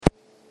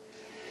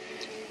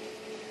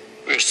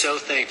so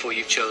thankful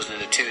you've chosen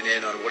to tune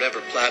in on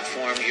whatever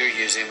platform you're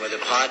using, whether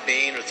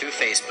Podbean or through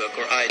Facebook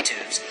or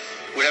iTunes.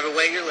 Whatever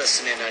way you're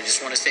listening, I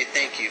just want to say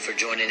thank you for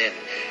joining in.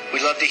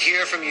 We'd love to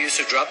hear from you,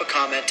 so drop a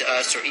comment to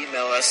us or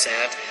email us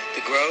at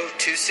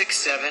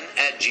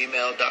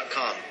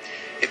thegrove267@gmail.com.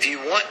 If you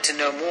want to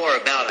know more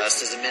about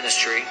us as a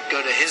ministry,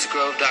 go to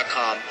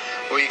hisgrove.com,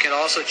 or you can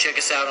also check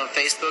us out on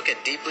Facebook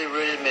at Deeply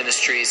Rooted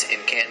Ministries in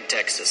Canton,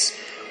 Texas.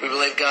 We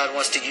believe God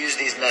wants to use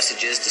these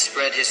messages to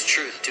spread His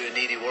truth to a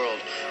needy world,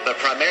 but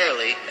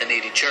primarily a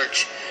needy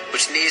church,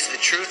 which needs the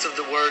truth of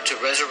the Word to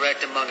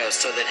resurrect among us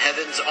so that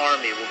heaven's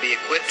army will be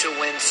equipped to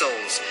win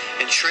souls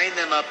and train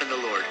them up in the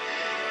Lord.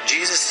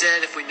 Jesus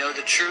said if we know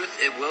the truth,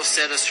 it will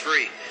set us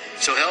free.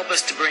 So help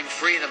us to bring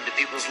freedom to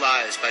people's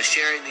lives by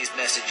sharing these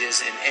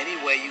messages in any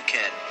way you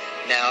can.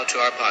 Now to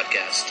our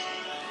podcast.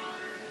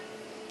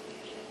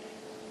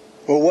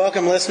 Well,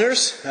 welcome,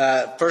 listeners,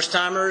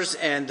 first-timers,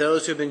 and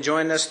those who have been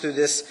joining us through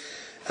this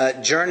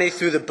journey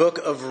through the book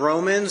of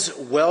Romans.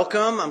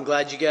 Welcome. I'm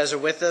glad you guys are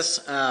with us,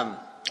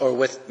 or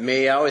with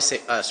me. I always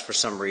say us for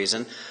some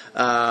reason.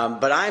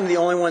 But I'm the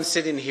only one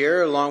sitting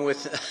here, along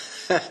with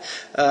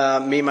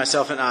me,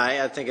 myself, and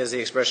I think as the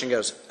expression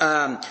goes.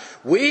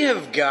 We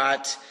have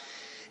got,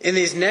 in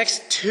these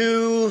next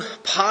 2,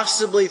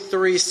 possibly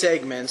 3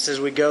 segments, as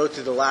we go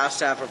through the last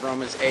half of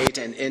Romans 8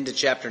 and into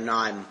chapter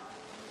 9,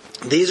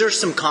 these are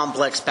some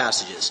complex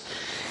passages.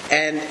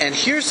 And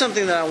here's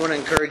something that I want to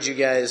encourage you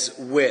guys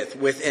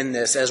within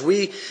this. As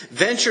we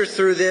venture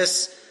through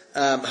this,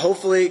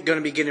 hopefully going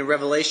to be getting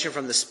revelation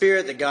from the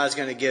Spirit that God's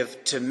going to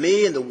give to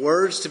me, and the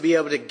words to be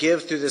able to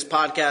give through this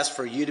podcast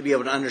for you to be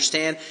able to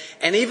understand.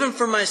 And even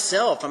for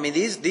myself, I mean,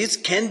 these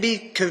can be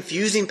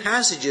confusing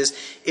passages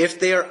if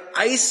they are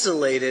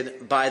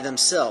isolated by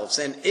themselves.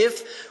 And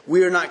if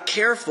we are not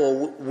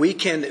careful, we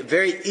can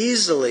very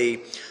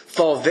easily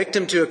fall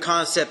victim to a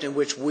concept in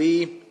which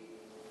we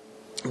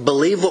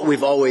believe what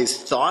we've always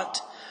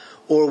thought,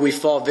 or we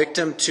fall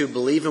victim to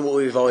believe in what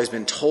we've always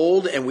been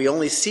told, and we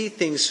only see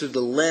things through the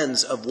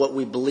lens of what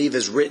we believe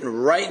is written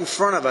right in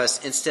front of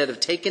us instead of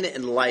taking it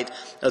in light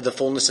of the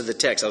fullness of the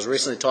text. I was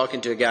recently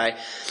talking to a guy,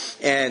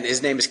 and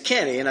his name is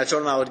Kenny, and I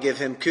told him I would give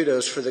him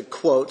kudos for the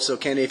quote. So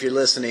Kenny, if you're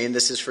listening,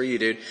 this is for you,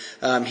 dude.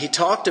 He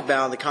talked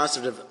about the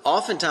concept of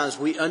oftentimes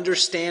we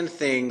understand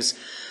things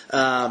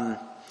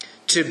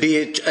to be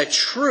a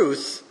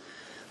truth,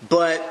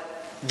 but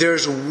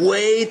there's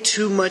way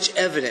too much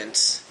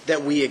evidence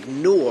that we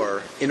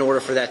ignore in order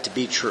for that to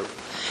be true.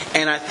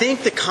 And I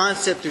think the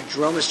concept through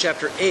Romans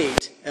chapter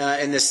 8,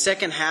 in the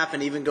second half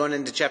and even going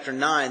into chapter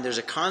 9, there's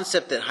a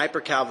concept that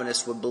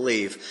hyper-Calvinists would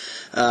believe,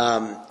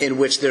 in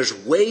which there's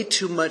way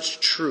too much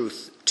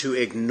truth to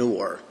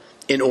ignore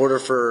in order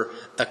for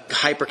a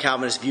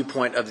hyper-Calvinist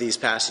viewpoint of these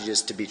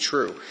passages to be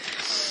true.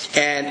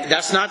 And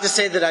that's not to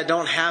say that I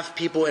don't have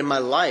people in my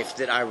life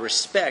that I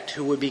respect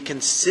who would be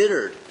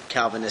considered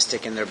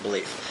Calvinistic in their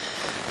belief.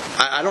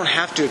 I don't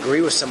have to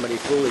agree with somebody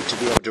fully to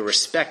be able to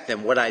respect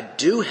them. What I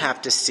do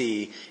have to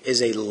see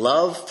is a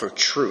love for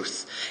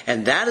truth.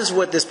 And that is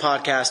what this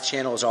podcast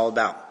channel is all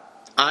about.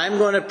 I'm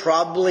going to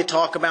probably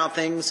talk about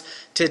things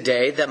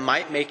today that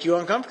might make you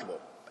uncomfortable.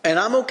 And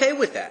I'm okay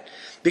with that.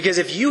 Because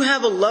if you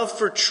have a love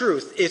for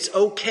truth, it's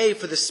okay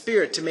for the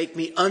Spirit to make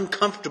me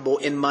uncomfortable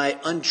in my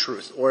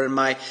untruth or in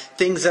my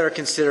things that are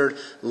considered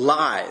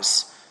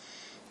lies.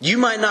 You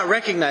might not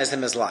recognize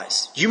them as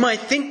lies. You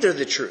might think they're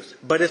the truth.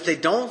 But if they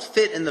don't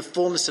fit in the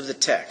fullness of the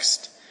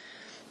text,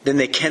 then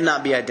they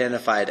cannot be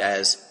identified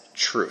as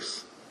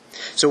truth.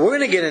 So we're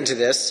going to get into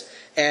this.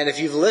 And if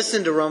you've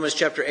listened to Romans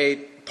chapter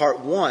 8, part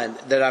 1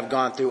 that I've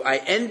gone through, I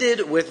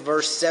ended with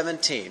verse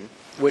 17,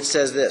 which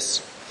says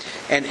this: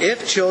 "And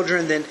if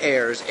children, then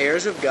heirs,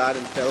 heirs of God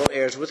and fellow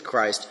heirs with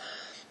Christ,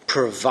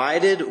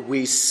 provided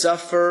we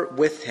suffer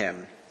with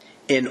Him,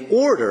 in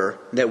order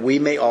that we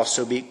may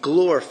also be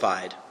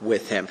glorified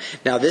with Him."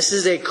 Now, this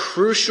is a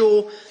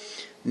crucial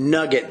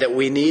nugget that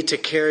we need to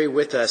carry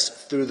with us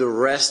through the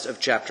rest of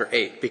chapter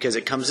 8, because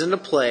it comes into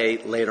play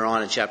later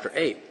on in chapter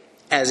 8,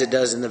 as it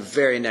does in the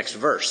very next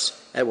verse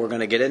that we're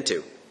going to get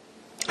into.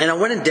 And I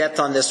went in depth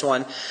on this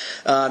one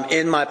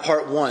in my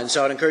part 1,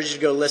 so I'd encourage you to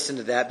go listen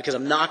to that, because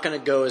I'm not going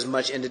to go as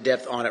much into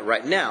depth on it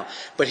right now.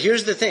 But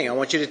here's the thing, I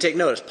want you to take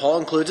notice. Paul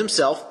includes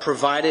himself,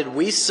 provided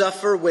we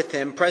suffer with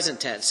Him,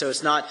 present tense. So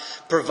it's not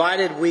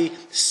provided we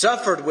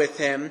suffered with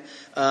Him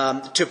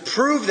to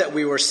prove that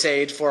we were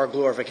saved for our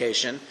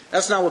glorification.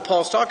 That's not what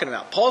Paul's talking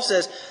about. Paul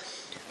says,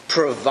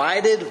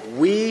 provided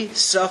we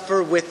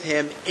suffer with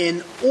Him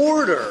in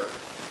order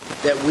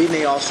that we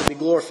may also be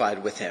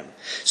glorified with Him.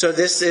 So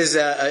this is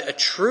a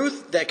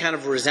truth that kind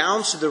of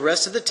resounds through the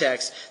rest of the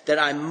text that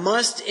I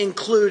must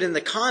include in the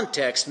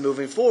context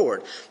moving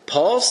forward.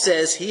 Paul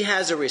says he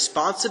has a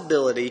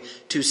responsibility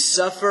to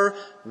suffer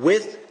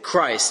with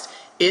Christ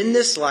in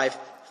this life,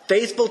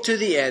 faithful to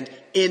the end,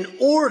 in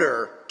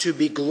order to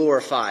be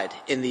glorified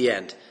in the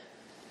end.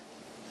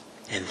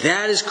 And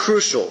that is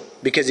crucial,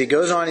 because he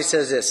goes on, he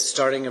says this,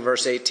 starting in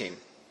verse 18.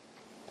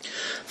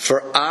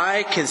 "For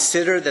I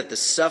consider that the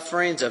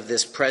sufferings of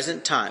this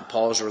present time,"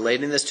 Paul is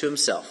relating this to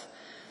himself,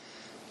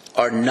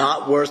 are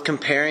not worth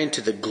comparing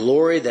to the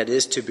glory that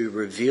is to be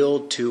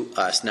revealed to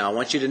us. Now, I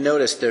want you to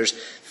notice there's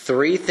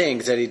three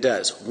things that he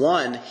does.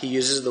 One, he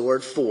uses the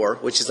word for,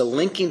 which is a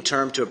linking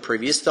term to a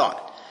previous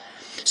thought.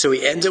 So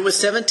he ends it with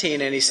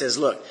 17 and he says,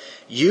 look,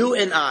 you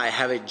and I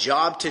have a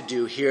job to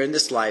do here in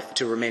this life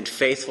to remain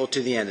faithful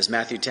to the end. As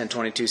Matthew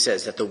 10:22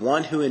 says, that the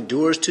one who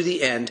endures to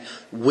the end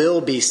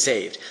will be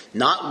saved.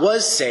 Not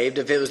was saved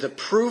if it was the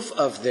proof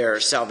of their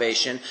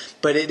salvation,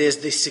 but it is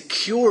the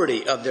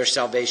security of their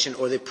salvation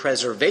or the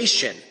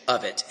preservation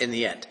of it in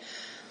the end.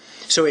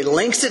 So he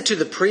links it to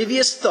the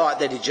previous thought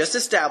that he just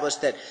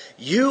established, that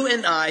you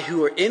and I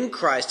who are in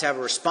Christ have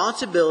a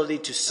responsibility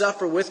to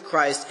suffer with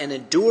Christ and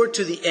endure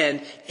to the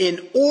end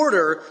in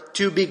order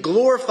to be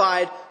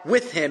glorified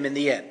with him in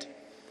the end.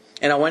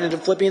 And I went into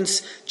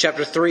Philippians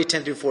chapter 3,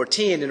 10 through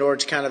 14 in order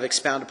to kind of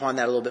expound upon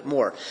that a little bit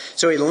more.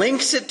 So he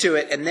links it to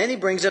it, and then he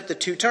brings up the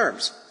two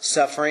terms,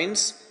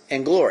 sufferings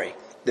and glory.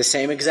 The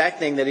same exact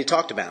thing that he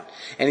talked about.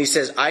 And he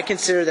says, I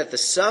consider that the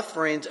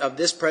sufferings of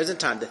this present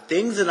time, the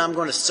things that I'm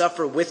going to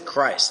suffer with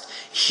Christ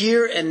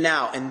here and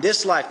now in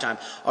this lifetime,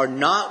 are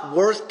not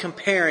worth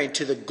comparing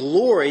to the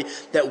glory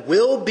that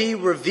will be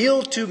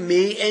revealed to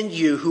me and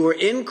you who are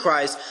in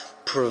Christ,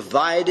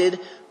 provided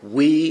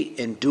we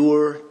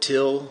endure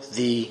till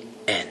the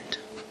end.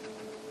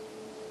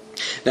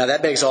 Now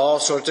that begs all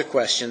sorts of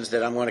questions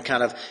that I'm going to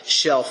kind of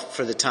shelf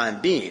for the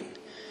time being.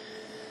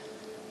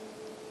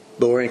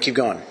 But we're going to keep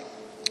going.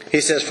 He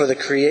says, for the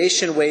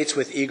creation waits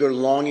with eager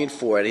longing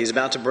for it. He's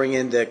about to bring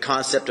in the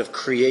concept of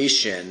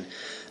creation,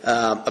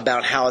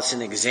 about how it's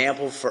an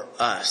example for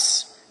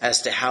us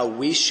as to how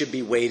we should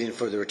be waiting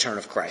for the return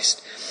of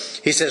Christ.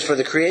 He says, for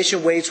the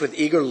creation waits with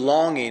eager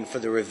longing for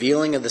the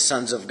revealing of the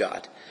sons of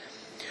God.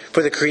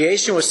 For the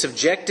creation was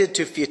subjected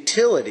to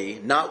futility,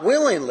 not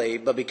willingly,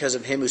 but because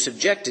of him who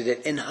subjected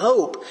it, in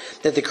hope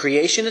that the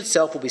creation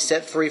itself will be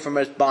set free from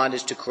its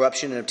bondage to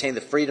corruption and obtain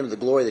the freedom of the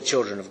glory of the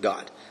children of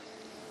God.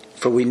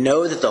 For we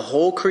know that the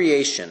whole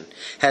creation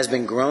has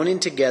been groaning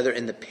together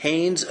in the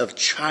pains of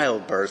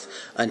childbirth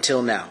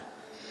until now.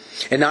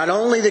 And not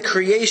only the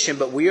creation,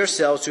 but we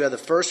ourselves who have the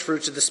first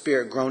fruits of the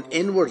Spirit groan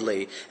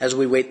inwardly as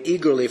we wait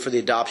eagerly for the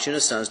adoption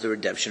of sons, the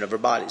redemption of our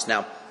bodies.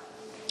 Now,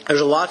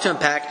 there's a lot to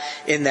unpack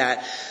in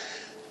that,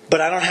 but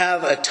I don't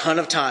have a ton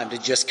of time to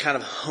just kind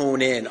of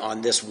hone in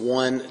on this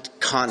one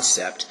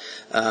concept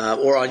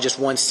or on just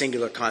one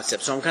singular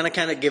concept. So I'm going to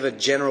kind of give a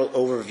general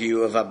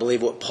overview of, I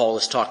believe, what Paul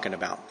is talking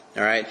about.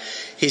 All right.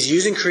 He's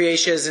using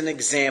creation as an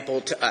example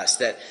to us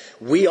that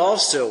we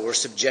also were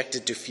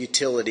subjected to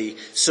futility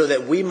so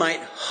that we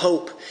might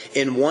hope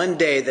in one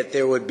day that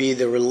there would be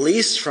the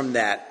release from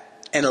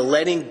that and a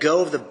letting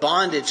go of the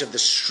bondage of the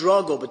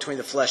struggle between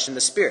the flesh and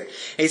the spirit.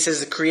 And he says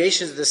the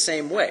creation is the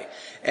same way.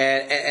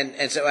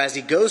 And so as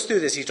he goes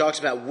through this, he talks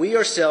about we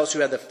ourselves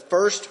who have the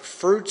first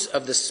fruits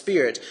of the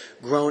Spirit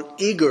groan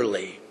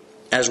eagerly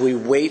as we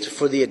wait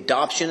for the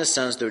adoption of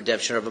sons, the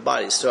redemption of our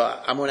bodies. So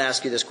I'm going to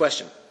ask you this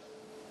question.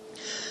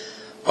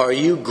 Are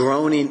you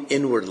groaning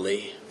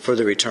inwardly for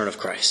the return of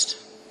Christ?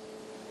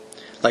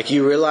 Like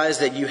you realize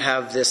that you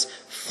have this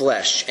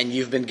flesh and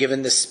you've been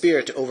given the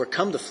Spirit to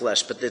overcome the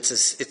flesh, but it's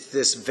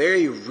this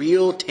very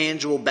real,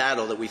 tangible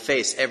battle that we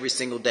face every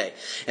single day.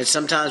 And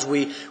sometimes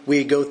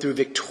we go through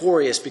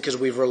victorious because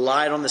we've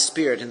relied on the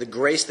Spirit and the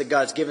grace that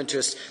God's given to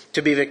us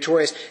to be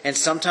victorious. And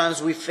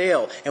sometimes we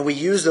fail, and we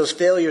use those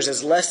failures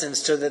as lessons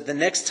so that the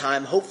next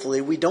time, hopefully,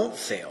 we don't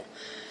fail.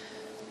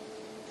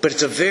 But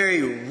it's a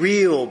very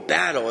real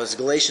battle, as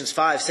Galatians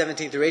 5,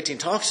 17 through 18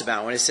 talks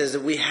about, when it says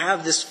that we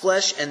have this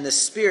flesh and this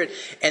spirit,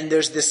 and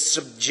there's this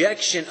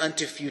subjection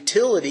unto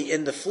futility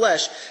in the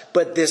flesh,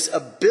 but this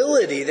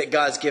ability that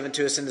God's given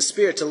to us in the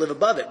spirit to live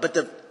above it. But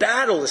the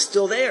battle is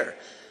still there.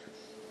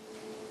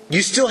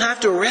 You still have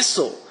to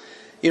wrestle.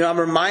 You know, I'm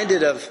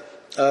reminded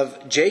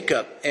of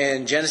Jacob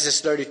in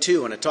Genesis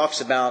 32 when it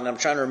talks about, and I'm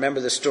trying to remember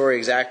the story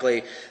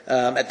exactly,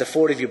 at the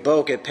ford of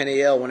Yabok at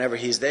Peniel whenever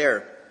he's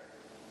there.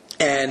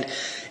 And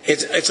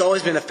it's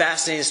always been a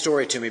fascinating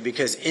story to me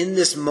because in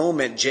this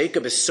moment,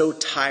 Jacob is so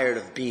tired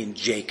of being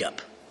Jacob.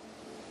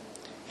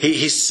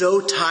 He's so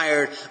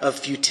tired of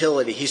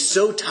futility. He's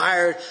so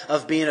tired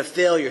of being a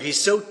failure. He's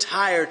so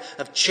tired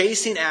of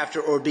chasing after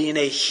or being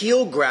a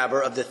heel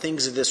grabber of the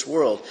things of this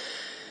world.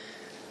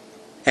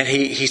 And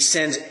he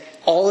sends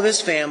all of his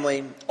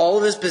family, all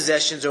of his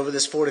possessions over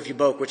this ford of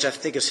Yabok, which I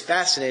think is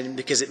fascinating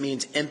because it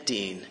means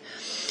emptying.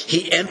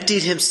 He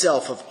emptied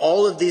himself of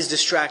all of these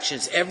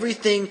distractions,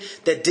 everything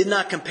that did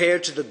not compare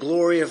to the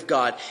glory of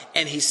God.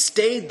 And he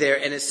stayed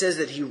there, and it says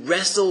that he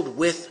wrestled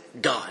with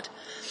God.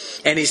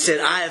 And he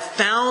said, I have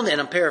found, and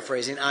I'm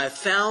paraphrasing, I have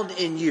found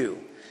in you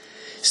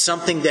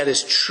something that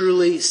is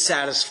truly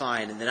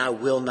satisfying and that I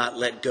will not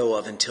let go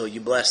of until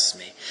you bless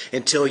me.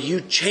 Until you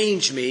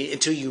change me,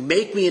 until you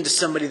make me into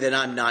somebody that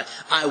I'm not,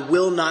 I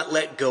will not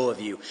let go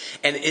of you.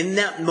 And in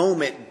that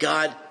moment,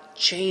 God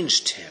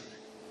changed him,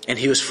 and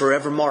he was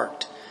forever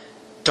marked.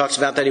 Talks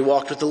about that he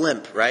walked with a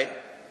limp, right?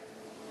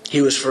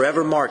 He was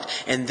forever marked.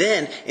 And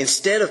then,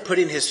 instead of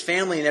putting his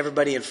family and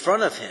everybody in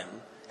front of him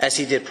as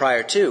he did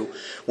prior to.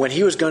 When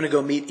he was going to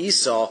go meet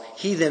Esau,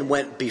 he then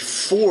went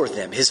before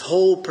them. His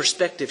whole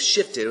perspective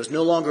shifted. It was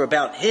no longer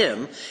about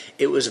him.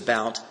 It was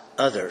about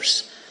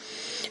others.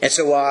 And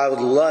so while I would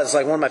love, it's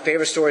like one of my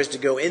favorite stories to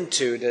go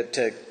into,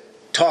 to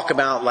talk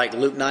about, like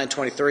Luke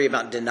 9:23,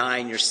 about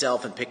denying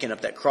yourself and picking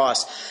up that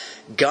cross.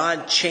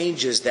 God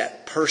changes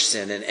that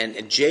person.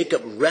 And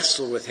Jacob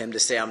wrestled with him to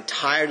say, I'm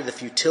tired of the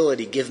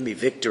futility. Give me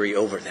victory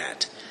over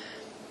that.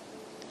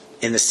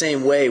 In the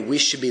same way, we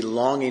should be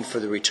longing for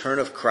the return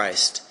of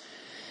Christ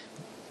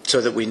so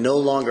that we no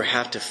longer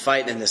have to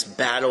fight in this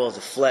battle of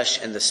the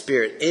flesh and the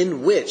spirit,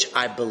 in which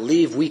I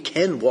believe we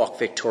can walk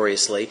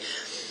victoriously,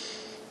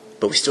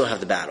 but we still have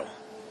the battle.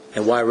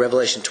 And why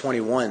Revelation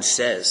 21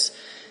 says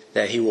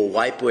that he will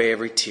wipe away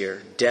every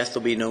tear, death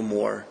will be no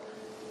more,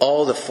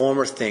 all the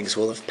former things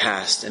will have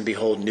passed, and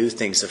behold, new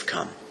things have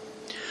come.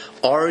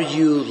 Are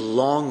you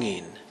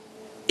longing,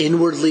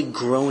 inwardly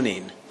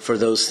groaning for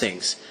those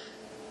things?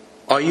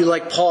 Are you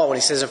like Paul when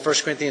he says in 1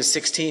 Corinthians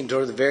 16,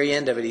 toward the very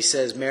end of it, he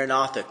says,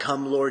 Maranatha,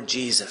 come Lord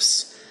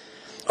Jesus.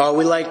 Are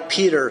we like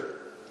Peter,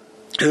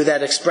 who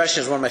that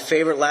expression is one of my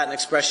favorite Latin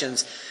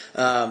expressions,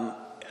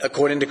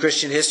 according to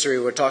Christian history,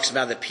 where it talks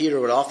about that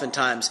Peter would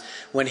oftentimes,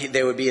 when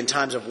they would be in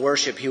times of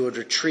worship, he would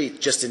retreat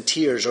just in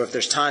tears. Or if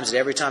there's times that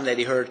every time that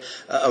he heard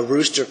a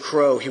rooster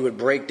crow, he would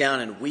break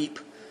down and weep.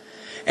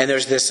 And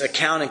there's this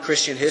account in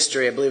Christian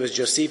history, I believe it was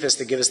Josephus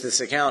that gives us this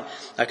account.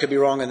 I could be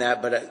wrong on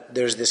that, but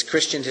there's this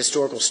Christian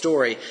historical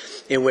story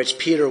in which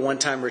Peter one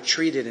time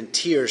retreated in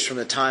tears from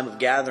the time of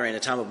gathering, a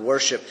time of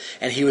worship,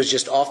 and he was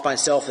just off by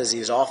himself as he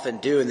was often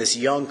do, and this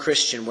young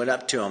Christian went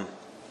up to him,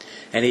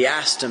 and he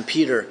asked him,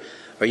 Peter,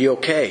 are you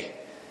okay?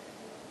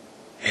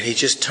 And he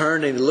just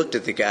turned and he looked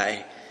at the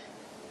guy,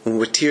 and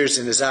with tears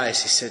in his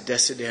eyes, he said,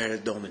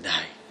 Desidera Domini,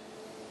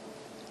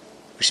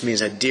 which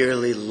means I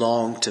dearly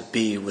long to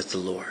be with the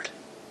Lord.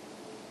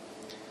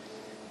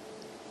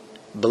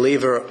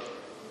 Believer,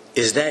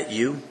 is that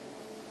you?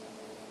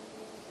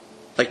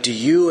 Like, do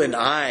you and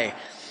I,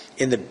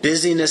 in the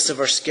busyness of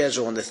our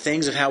schedule and the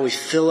things of how we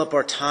fill up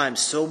our time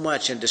so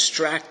much and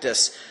distract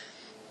us,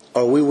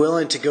 are we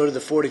willing to go to the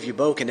fort of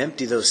Yabok and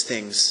empty those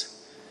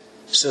things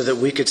so that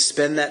we could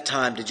spend that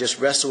time to just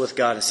wrestle with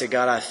God and say,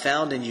 God, I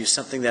found in you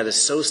something that is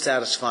so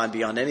satisfying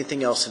beyond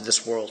anything else in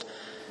this world?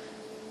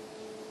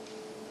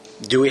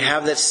 Do we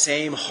have that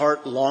same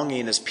heart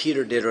longing as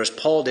Peter did or as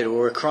Paul did, where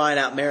we're crying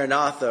out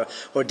Maranatha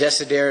or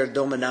Desidera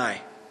Domini?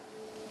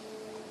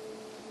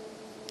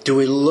 Do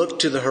we look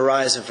to the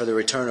horizon for the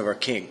return of our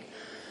King?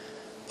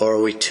 Or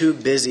are we too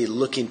busy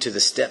looking to the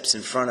steps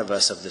in front of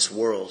us of this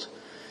world?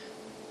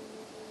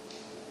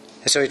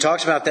 And so he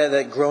talks about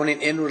that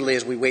groaning inwardly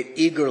as we wait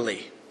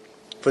eagerly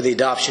for the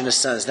adoption of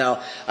sons.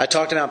 Now, I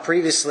talked about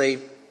previously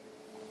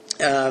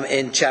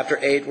in chapter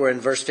 8, where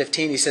in verse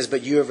 15 he says,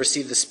 but you have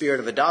received the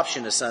spirit of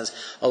adoption as sons.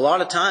 A lot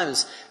of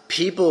times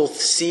people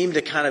seem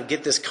to kind of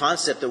get this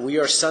concept that we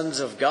are sons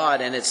of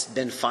God and it's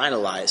been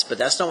finalized. But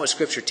that's not what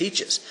Scripture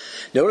teaches.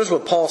 Notice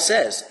what Paul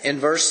says in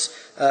verse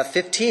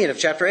 15 of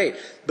chapter 8.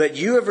 But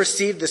you have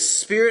received the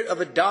spirit of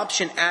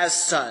adoption as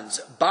sons,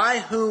 by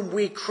whom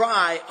we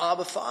cry,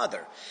 Abba,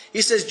 Father.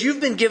 He says,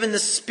 you've been given the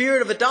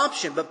spirit of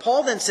adoption. But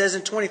Paul then says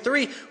in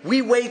 23,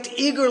 we wait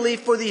eagerly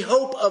for the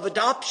hope of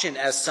adoption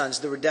as sons,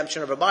 the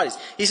redemption of our bodies.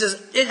 He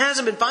says, it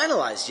hasn't been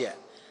finalized yet.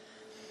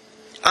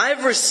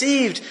 I've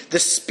received the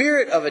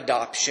spirit of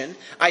adoption.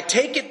 I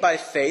take it by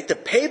faith. The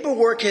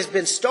paperwork has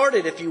been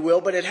started, if you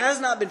will, but it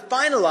has not been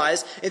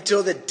finalized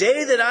until the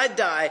day that I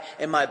die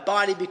and my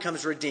body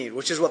becomes redeemed,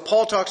 which is what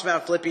Paul talks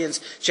about in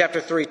Philippians chapter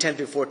 3, 10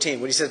 through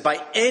 14, when he says,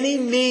 by any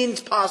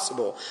means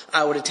possible,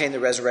 I would attain the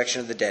resurrection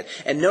of the dead.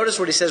 And notice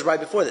what he says right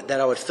before that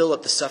I would fill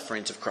up the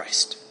sufferings of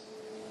Christ.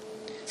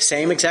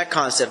 Same exact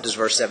concept as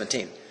verse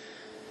 17.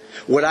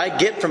 What I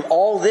get from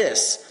all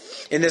this,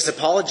 in this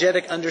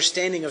apologetic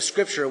understanding of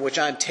Scripture, which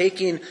I'm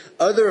taking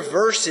other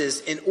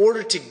verses in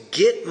order to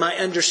get my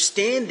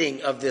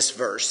understanding of this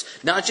verse,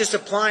 not just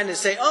applying and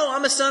say, oh,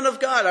 I'm a son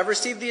of God, I've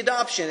received the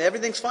adoption,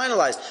 everything's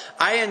finalized.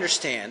 I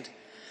understand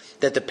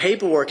that the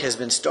paperwork has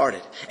been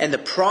started and the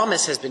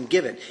promise has been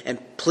given. And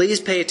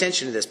please pay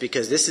attention to this,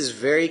 because this is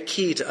very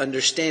key to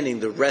understanding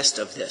the rest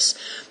of this.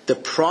 The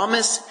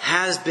promise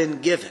has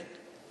been given.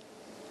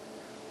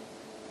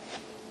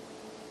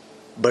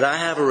 But I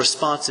have a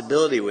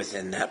responsibility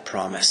within that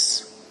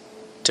promise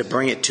to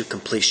bring it to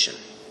completion.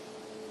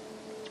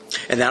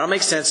 And that'll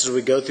make sense as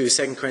we go through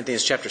 2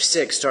 Corinthians chapter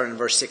 6, starting in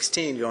verse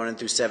 16, going in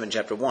through 7,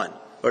 chapter 1.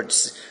 Or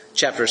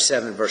chapter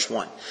 7, verse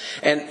 1.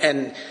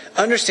 And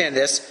understand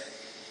this.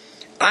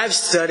 I've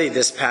studied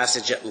this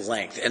passage at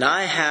length, and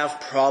I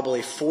have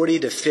probably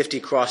 40 to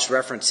 50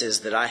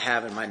 cross-references that I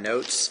have in my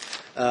notes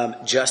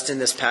just in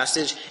this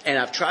passage, and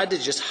I've tried to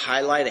just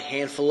highlight a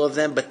handful of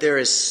them, but there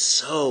is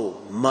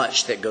so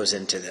much that goes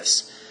into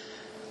this.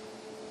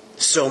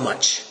 So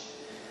much.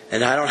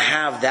 And I don't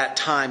have that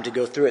time to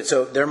go through it.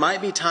 So there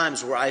might be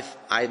times where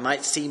I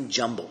might seem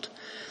jumbled.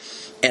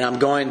 And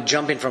I'm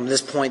jumping from this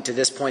point to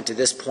this point to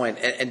this point,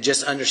 and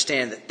just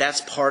understand that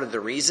that's part of the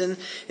reason,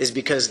 is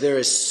because there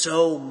is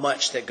so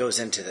much that goes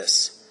into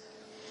this.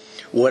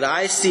 What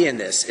I see in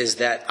this is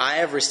that I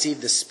have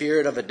received the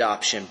spirit of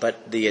adoption,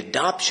 but the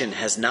adoption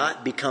has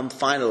not become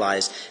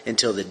finalized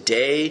until the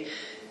day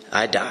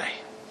I die.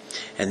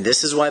 And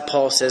this is why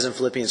Paul says in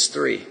Philippians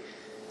 3,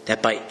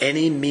 that by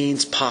any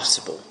means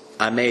possible,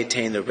 I may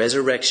attain the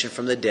resurrection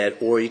from the dead,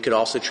 or you could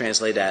also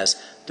translate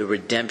as the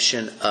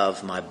redemption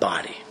of my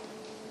body.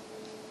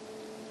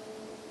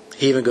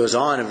 He even goes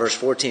on in verse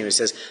 14. He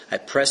says, I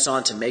press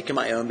on to make him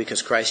my own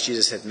because Christ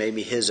Jesus hath made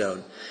me his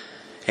own.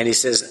 And he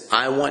says,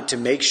 I want to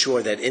make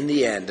sure that in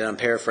the end, and I'm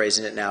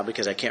paraphrasing it now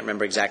because I can't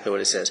remember exactly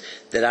what it says,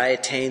 that I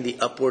attain the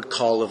upward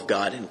call of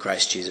God in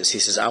Christ Jesus. He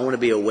says, I want to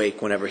be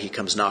awake whenever he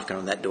comes knocking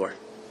on that door,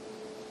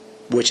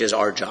 which is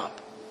our job.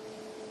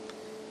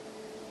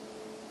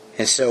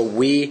 And so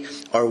we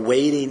are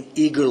waiting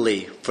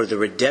eagerly for the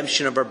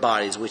redemption of our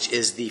bodies, which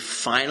is the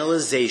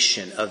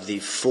finalization of the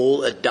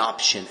full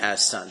adoption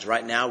as sons.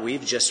 Right now,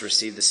 we've just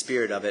received the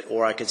spirit of it,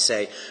 or I could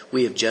say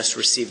we have just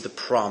received the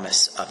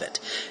promise of it.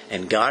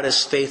 And God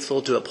is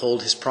faithful to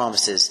uphold his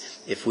promises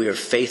if we are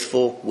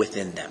faithful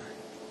within them.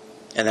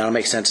 And that'll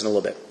make sense in a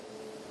little bit.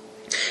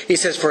 He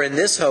says, for in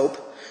this hope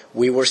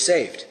we were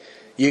saved.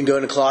 You can go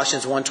into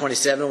Colossians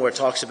 1:27 where it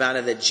talks about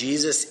it that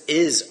Jesus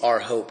is our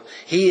hope.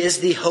 He is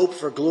the hope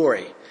for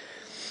glory.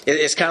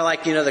 It's kind of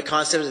like, the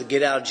concept of the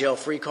get out of jail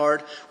free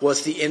card. Well,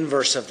 it's the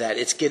inverse of that.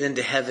 It's get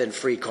into heaven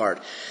free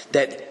card.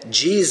 That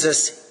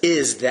Jesus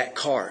is that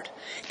card.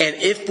 And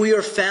if we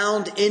are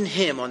found in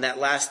him on that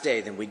last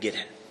day, then we get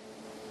in.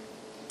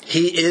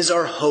 He is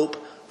our hope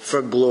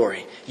for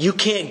glory. You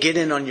can't get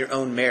in on your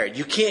own merit.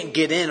 You can't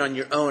get in on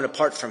your own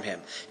apart from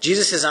him.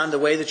 Jesus says, I'm the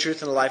way, the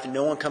truth, and the life, and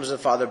no one comes to the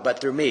Father but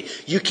through me.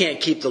 You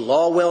can't keep the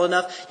law well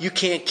enough. You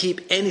can't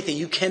keep anything.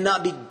 You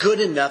cannot be good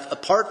enough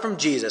apart from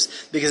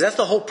Jesus, because that's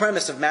the whole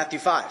premise of Matthew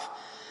 5.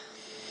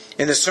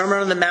 In the Sermon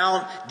on the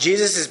Mount,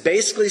 Jesus is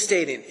basically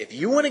stating, if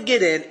you want to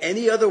get in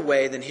any other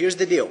way, then here's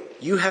the deal.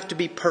 You have to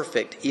be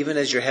perfect, even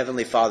as your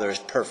heavenly Father is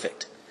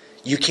perfect.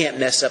 You can't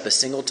mess up a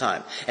single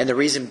time. And the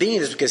reason being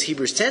is because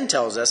Hebrews 10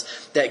 tells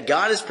us that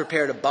God has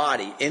prepared a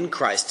body in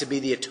Christ to be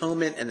the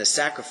atonement and the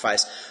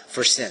sacrifice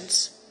for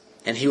sins.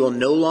 And he will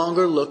no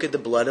longer look at the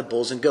blood of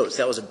bulls and goats.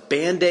 That was a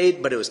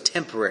band-aid, but it was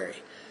temporary.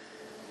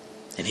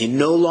 And he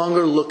no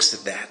longer looks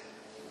at that.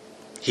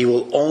 He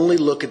will only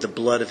look at the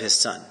blood of his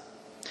Son.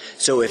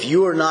 So if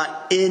you are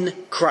not in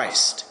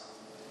Christ,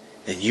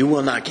 then you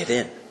will not get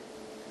in.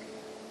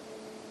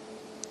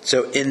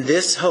 So in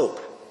this hope,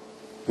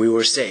 we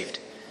were saved.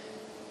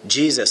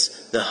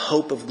 Jesus, the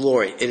hope of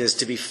glory. It is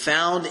to be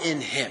found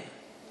in him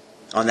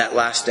on that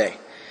last day,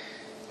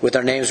 with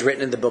our names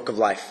written in the book of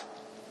life.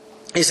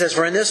 He says,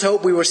 for in this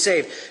hope we were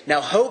saved. Now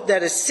hope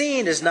that is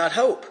seen is not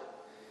hope.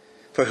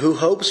 For who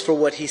hopes for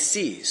what he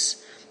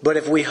sees? But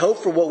if we hope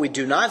for what we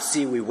do not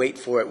see, we wait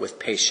for it with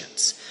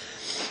patience.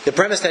 The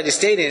premise that he's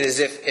stating is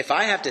if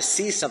I have to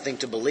see something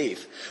to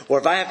believe, or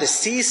if I have to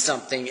see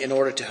something in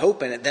order to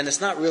hope in it, then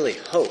it's not really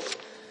hope.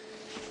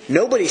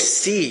 Nobody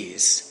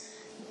sees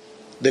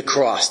the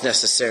cross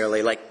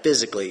necessarily, like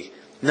physically.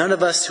 None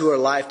of us who are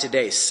alive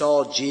today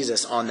saw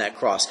Jesus on that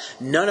cross.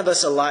 None of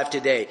us alive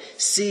today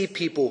see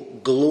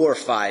people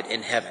glorified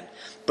in heaven.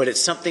 But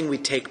it's something we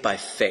take by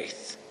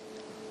faith.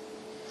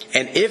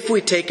 And if we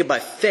take it by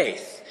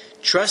faith,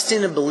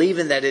 trusting and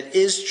believing that it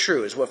is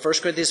true, is what 1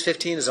 Corinthians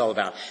 15 is all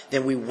about,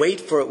 then we wait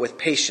for it with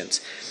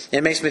patience. And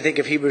it makes me think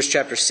of Hebrews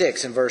chapter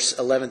 6 and verse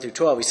 11 through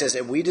 12. He says,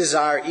 and we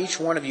desire each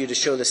one of you to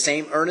show the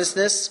same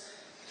earnestness,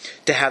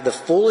 to have the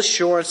full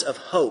assurance of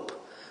hope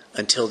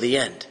until the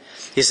end.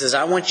 He says,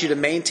 I want you to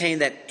maintain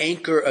that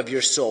anchor of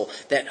your soul,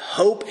 that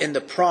hope in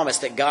the promise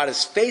that God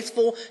is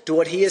faithful to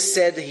what he has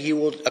said that he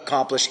will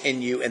accomplish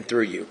in you and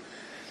through you.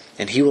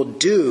 And he will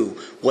do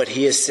what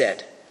he has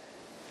said.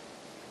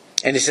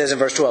 And he says in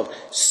verse 12,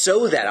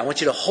 so that, I want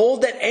you to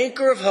hold that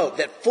anchor of hope,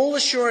 that full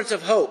assurance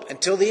of hope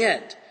until the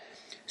end,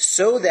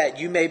 so that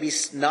you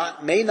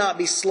may not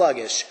be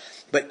sluggish,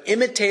 but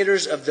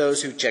imitators of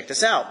those who, check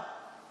this out,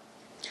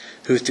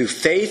 who through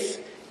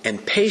faith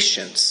and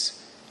patience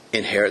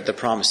inherit the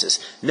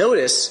promises.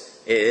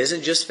 Notice, it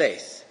isn't just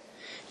faith.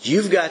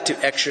 You've got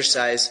to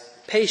exercise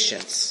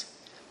patience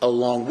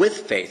along with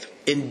faith.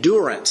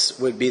 Endurance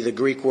would be the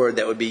Greek word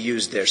that would be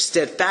used there.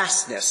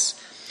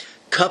 Steadfastness,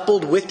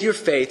 coupled with your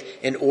faith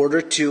in order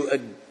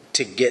to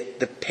get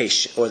the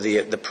patient or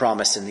the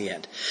promise in the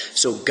end.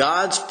 So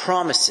God's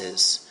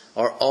promises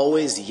are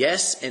always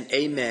yes and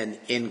amen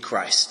in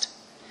Christ.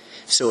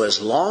 So as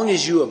long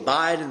as you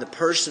abide in the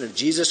person of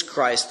Jesus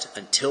Christ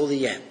until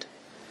the end,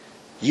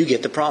 you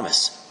get the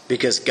promise,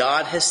 because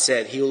God has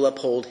said he will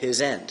uphold his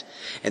end.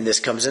 And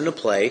this comes into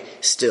play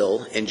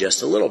still in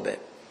just a little bit.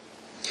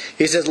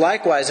 He says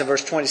likewise in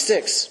verse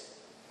 26,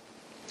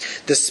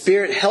 the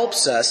Spirit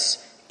helps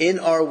us in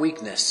our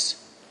weakness.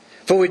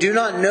 For we do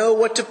not know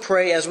what to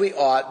pray as we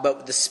ought,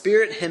 but the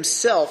Spirit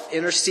himself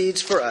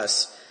intercedes for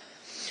us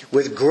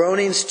with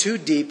groanings too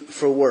deep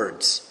for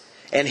words.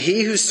 And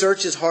he who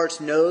searches hearts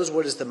knows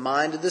what is the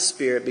mind of the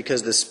Spirit,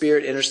 because the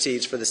Spirit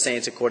intercedes for the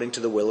saints according to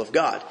the will of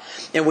God.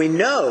 And we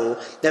know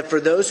that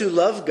for those who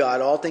love God,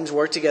 all things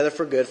work together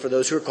for good for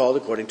those who are called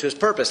according to his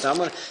purpose. Now I'm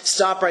going to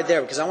stop right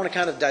there because I want to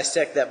kind of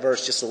dissect that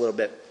verse just a little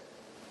bit.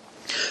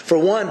 For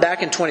one,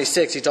 back in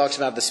 26, he talks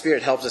about the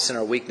Spirit helps us in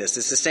our weakness.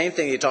 It's the same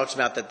thing he talks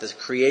about, that the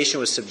creation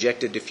was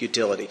subjected to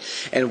futility.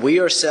 And we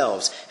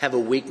ourselves have a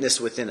weakness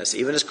within us.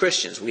 Even as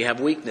Christians, we have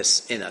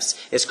weakness in us.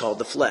 It's called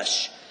the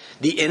flesh.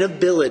 The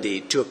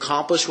inability to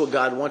accomplish what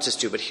God wants us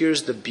to. But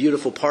here's the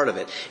beautiful part of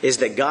it, is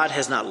that God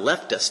has not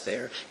left us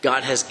there.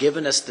 God has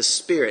given us the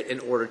Spirit in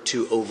order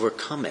to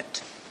overcome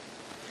it.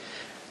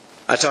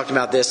 I talked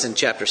about this in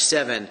chapter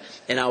 7,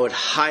 and I would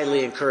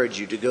highly encourage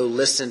you to go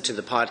listen to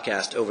the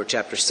podcast over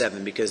chapter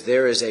 7, because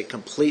there is a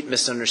complete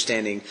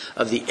misunderstanding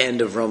of the end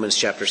of Romans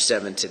chapter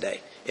 7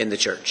 today in the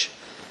church.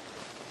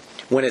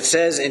 When it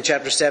says in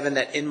chapter 7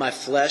 that in my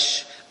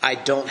flesh I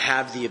don't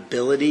have the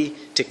ability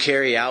to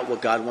carry out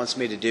what God wants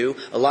me to do,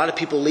 a lot of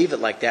people leave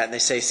it like that and they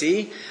say,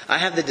 see, I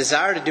have the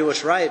desire to do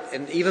what's right,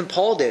 and even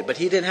Paul did, but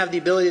he didn't have the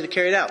ability to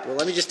carry it out. Well,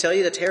 let me just tell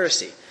you, that's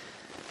heresy.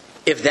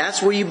 If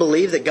that's where you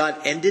believe that God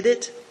ended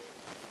it,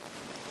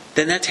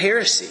 then that's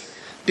heresy.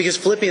 Because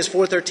Philippians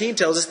 4:13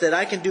 tells us that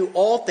I can do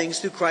all things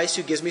through Christ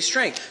who gives me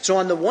strength. So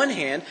on the one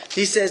hand,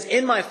 he says,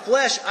 in my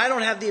flesh, I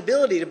don't have the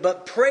ability to,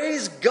 but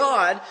praise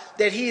God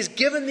that he has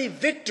given me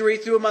victory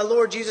through my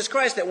Lord Jesus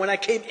Christ. That when I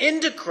came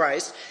into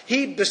Christ,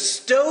 he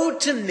bestowed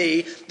to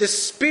me the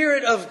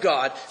Spirit of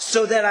God,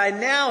 so that I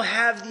now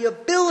have the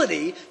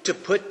ability to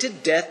put to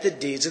death the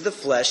deeds of the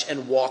flesh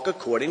and walk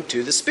according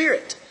to the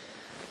Spirit.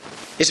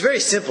 It's very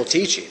simple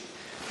teaching.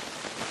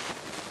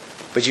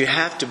 But you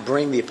have to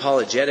bring the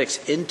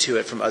apologetics into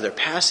it from other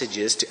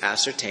passages to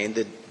ascertain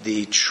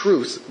the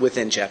truth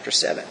within chapter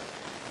 7.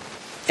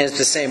 And it's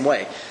the same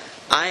way.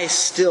 I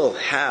still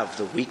have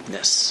the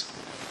weakness.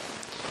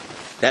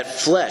 That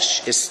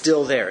flesh is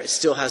still there. It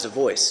still has a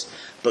voice.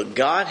 But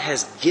God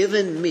has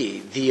given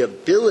me the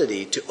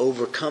ability to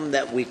overcome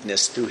that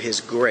weakness through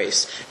his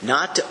grace.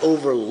 Not to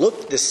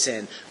overlook the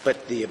sin,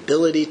 but the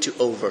ability to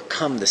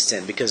overcome the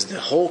sin. Because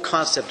the whole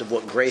concept of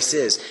what grace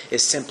is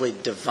simply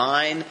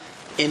divine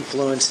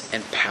influence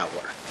and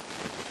power.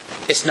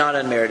 It's not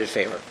unmerited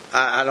favor.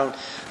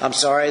 I'm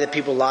sorry that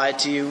people lied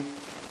to you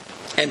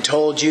and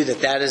told you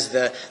that's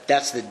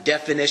the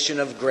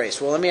definition of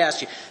grace. Well, let me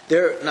ask you.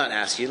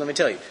 Let me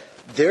tell you.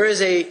 There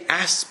is a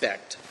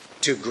aspect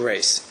to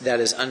grace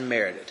that is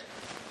unmerited.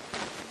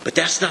 But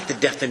that's not the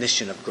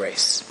definition of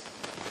grace.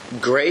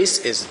 Grace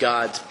is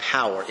God's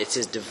power. It's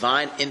his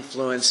divine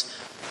influence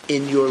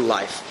in your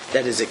life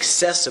that is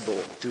accessible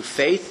through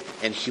faith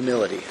and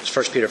humility, as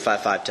 1 Peter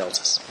 5:5 tells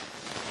us.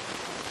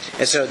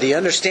 And so the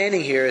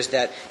understanding here is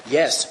that,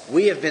 yes,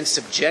 we have been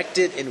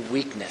subjected in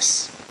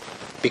weakness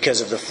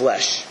because of the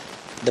flesh.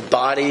 The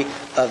body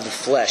of the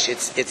flesh,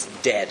 it's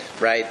dead,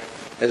 right?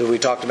 As we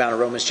talked about in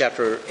Romans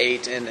chapter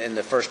 8 in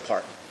the first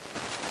part.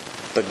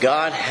 But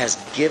God has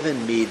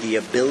given me the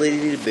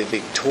ability to be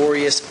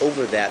victorious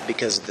over that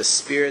because of the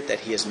Spirit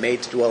that he has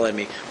made to dwell in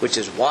me, which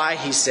is why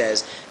he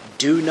says,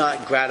 do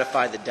not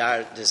gratify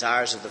the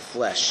desires of the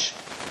flesh.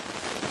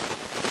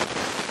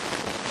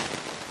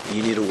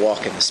 You need to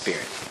walk in the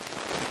Spirit.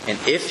 And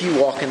if you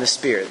walk in the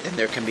Spirit, then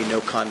there can be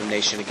no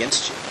condemnation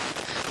against you.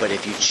 But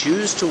if you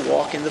choose to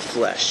walk in the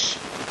flesh,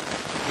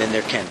 then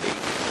there can be.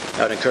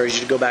 I would encourage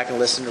you to go back and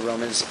listen to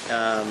Romans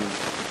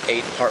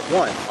 8 part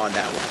 1 on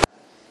that one.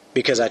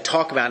 Because I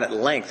talk about at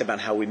length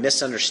about how we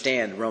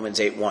misunderstand Romans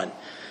 8:1.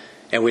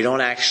 And we don't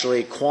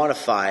actually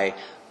quantify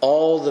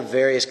all the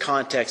various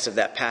contexts of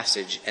that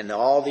passage and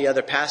all the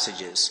other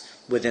passages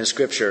within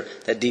Scripture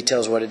that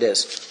details what it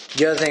is.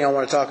 The other thing I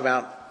want to talk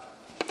about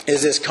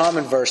is this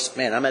common verse.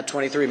 Man, I'm at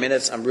 23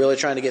 minutes. I'm really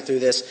trying to get through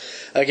this.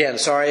 Again,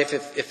 sorry if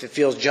it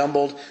feels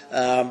jumbled,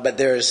 but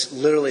there's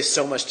literally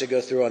so much to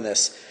go through on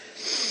this.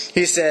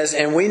 He says,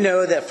 and we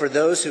know that for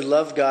those who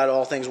love God,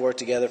 all things work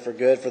together for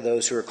good for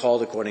those who are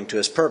called according to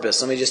his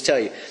purpose. Let me just tell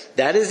you,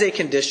 that is a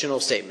conditional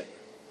statement.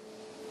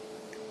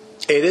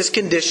 It is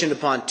conditioned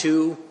upon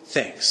two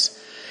things.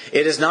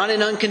 It is not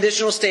an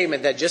unconditional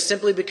statement that just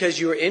simply because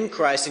you are in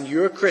Christ and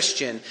you're a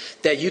Christian,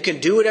 that you can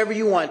do whatever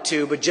you want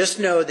to, but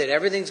just know that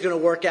everything's going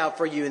to work out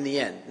for you in the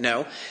end.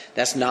 No,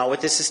 that's not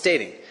what this is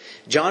stating.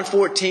 John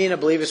 14, I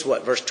believe it's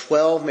verse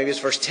 12, maybe it's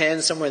verse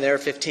 10, somewhere in there,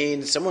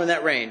 15, somewhere in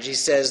that range. He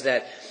says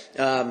that,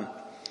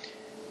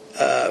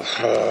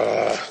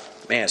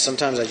 man,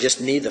 sometimes I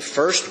just need the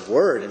first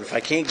word, and if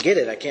I can't get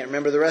it, I can't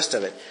remember the rest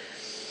of it.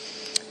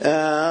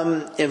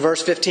 In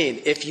verse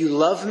 15, if you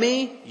love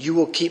me, you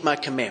will keep my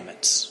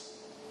commandments.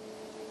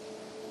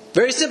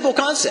 Very simple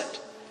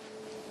concept.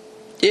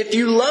 If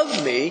you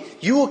love me,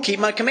 you will keep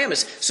my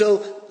commandments.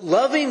 So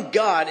loving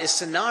God is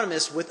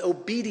synonymous with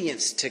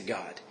obedience to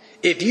God.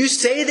 If you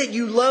say that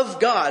you love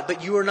God,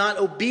 but you are not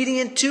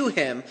obedient to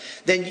him,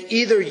 then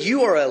either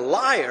you are a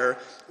liar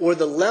or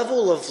the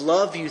level of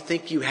love you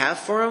think you have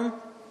for him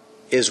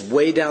is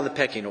way down the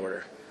pecking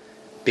order.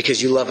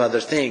 Because you love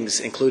other things,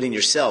 including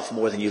yourself,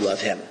 more than you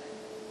love him.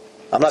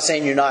 I'm not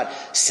saying you're not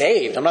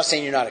saved. I'm not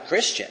saying you're not a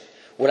Christian.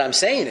 What I'm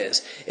saying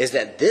is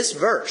that this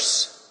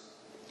verse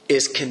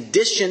is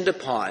conditioned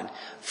upon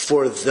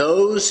for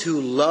those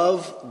who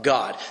love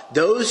God,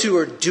 those who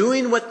are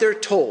doing what they're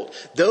told,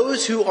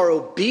 those who are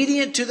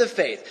obedient to the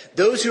faith,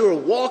 those who are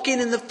walking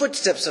in the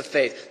footsteps of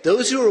faith,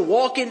 those who are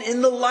walking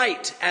in the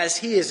light as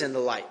He is in the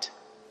light.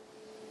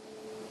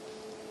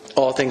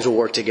 All things will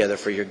work together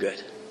for your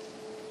good.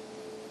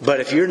 But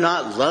if you're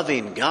not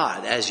loving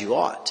God as you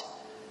ought,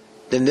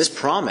 then this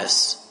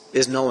promise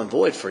is null and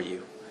void for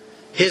you.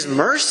 His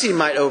mercy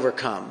might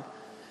overcome,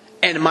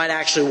 and it might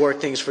actually work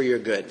things for your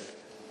good.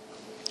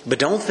 But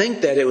don't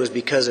think that it was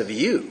because of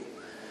you.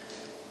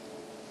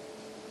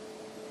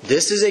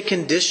 This is a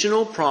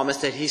conditional promise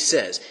that He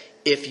says,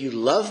 if you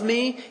love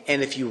me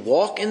and if you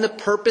walk in the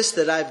purpose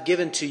that I've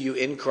given to you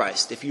in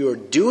Christ, if you are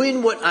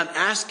doing what I'm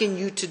asking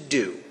you to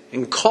do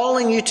and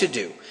calling you to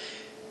do,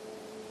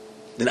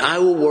 then I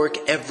will work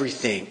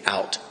everything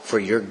out for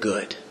your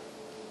good.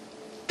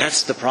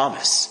 That's the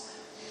promise.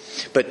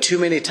 But too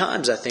many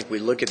times I think we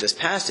look at this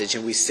passage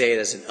and we say it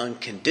as an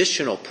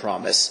unconditional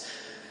promise,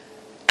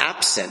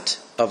 absent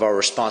of our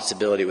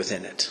responsibility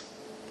within it.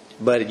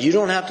 But you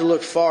don't have to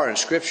look far in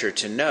Scripture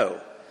to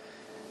know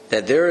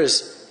that there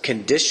is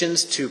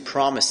conditions to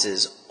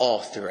promises all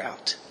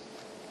throughout.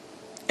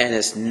 And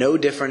it's no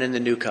different in the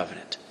New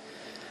Covenant.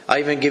 I'll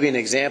even give you an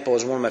example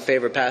as one of my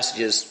favorite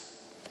passages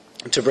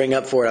to bring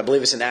up for it. I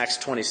believe it's in Acts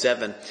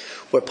 27,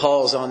 where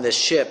Paul's on this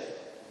ship.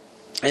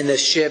 And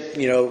this ship,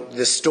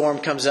 this storm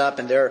comes up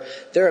and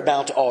they're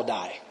about to all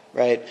die,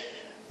 right?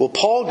 Well,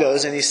 Paul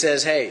goes and he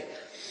says, hey,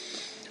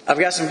 I've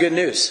got some good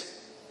news.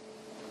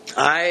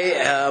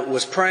 I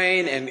was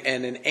praying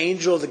and an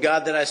angel of the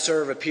God that I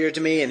serve appeared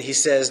to me and he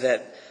says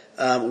that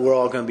we're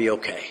all going to be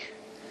okay.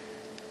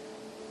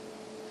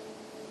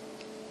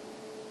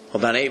 Well,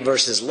 about 8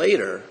 verses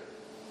later,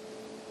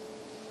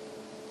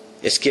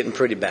 it's getting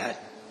pretty bad.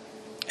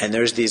 And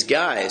there's these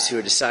guys who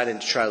are deciding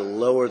to try to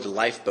lower the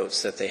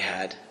lifeboats that they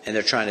had, and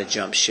they're trying to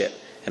jump ship.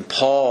 And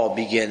Paul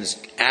begins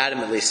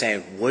adamantly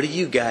saying, what are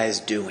you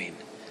guys doing?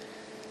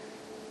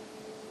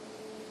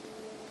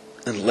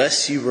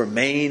 Unless you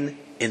remain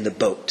in the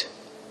boat,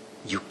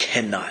 you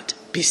cannot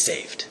be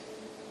saved.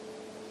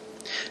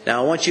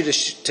 Now I want you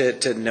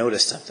to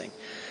notice something.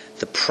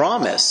 The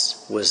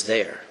promise was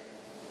there.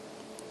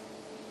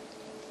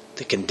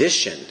 The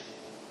condition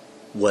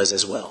was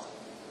as well.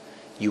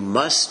 You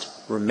must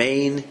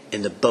remain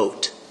in the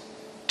boat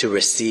to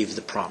receive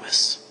the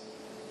promise.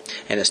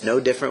 And it's no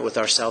different with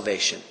our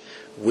salvation.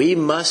 We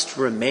must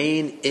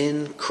remain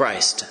in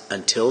Christ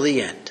until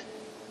the end.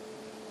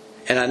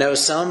 And I know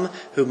some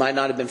who might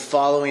not have been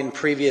following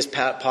previous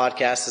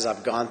podcasts as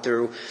I've gone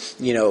through,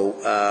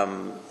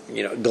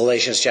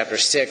 Galatians chapter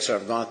 6, or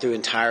I've gone through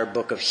entire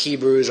book of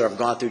Hebrews, or I've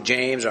gone through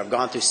James, or I've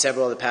gone through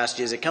several other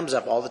passages. It comes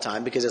up all the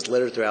time because it's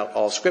littered throughout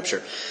all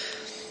Scripture.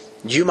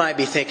 You might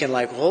be thinking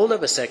like, well, hold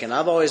up a second.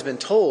 I've always been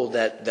told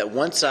that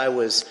once I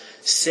was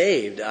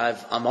saved,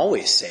 I'm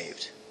always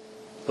saved.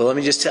 Well, let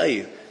me just tell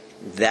you,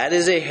 that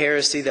is a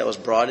heresy that was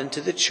brought into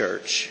the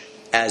church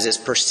as it's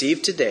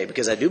perceived today,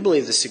 because I do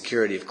believe the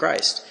security of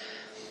Christ.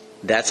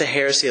 That's a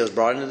heresy that was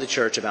brought into the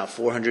church about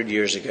 400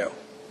 years ago.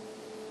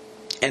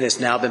 And it's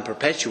now been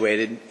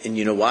perpetuated, and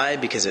you know why?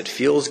 Because it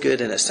feels good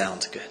and it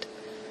sounds good.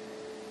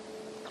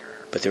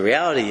 But the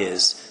reality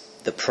is,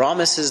 the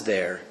promise is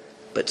there,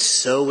 but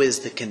so is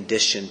the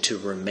condition to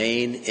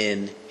remain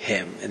in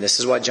Him. And this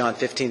is why John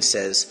 15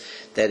 says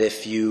that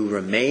if you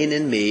remain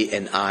in me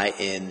and I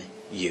in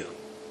you.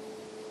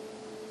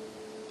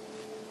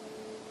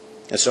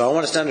 And so I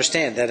want us to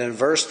understand that in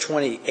verse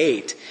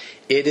 28,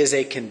 it is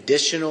a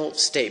conditional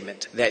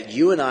statement that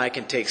you and I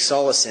can take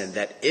solace in,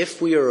 that if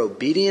we are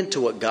obedient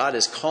to what God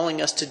is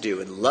calling us to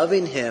do and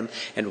loving Him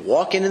and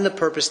walking in the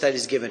purpose that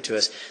He's given to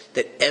us,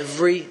 that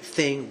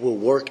everything will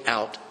work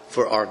out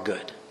for our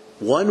good.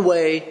 One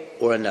way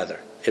or another,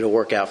 it'll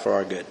work out for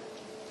our good.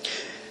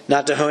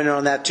 Not to hone in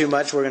on that too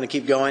much, we're going to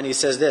keep going. He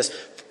says this,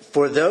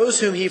 for those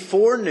whom He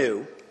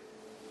foreknew,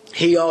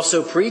 He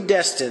also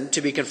predestined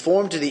to be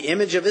conformed to the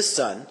image of His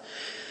Son,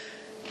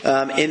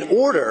 in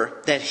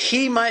order that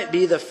He might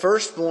be the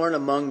firstborn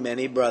among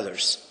many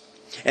brothers.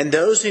 And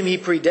those whom He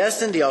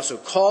predestined, He also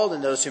called.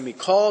 And those whom He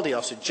called, He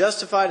also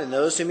justified. And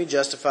those whom He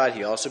justified,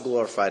 He also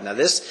glorified. Now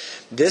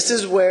this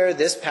is where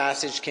this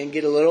passage can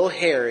get a little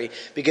hairy.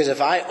 Because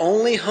if I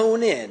only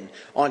hone in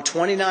on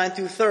 29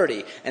 through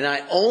 30, and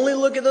I only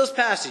look at those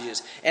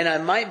passages, and I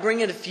might bring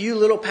in a few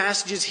little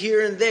passages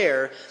here and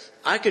there,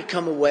 I could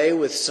come away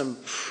with some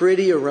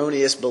pretty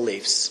erroneous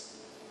beliefs.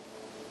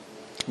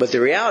 But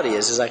the reality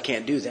is I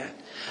can't do that.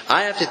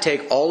 I have to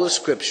take all of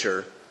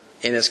Scripture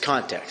in its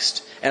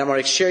context. And I'm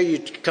going to share you a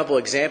couple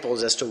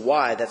examples as to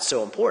why that's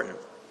so important.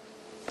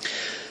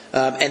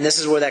 And this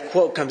is where that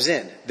quote comes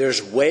in.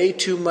 There's way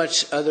too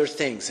much other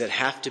things that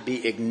have to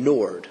be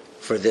ignored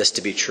for this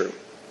to be true.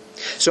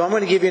 So I'm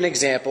going to give you an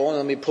example. And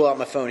let me pull out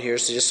my phone here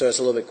just so it's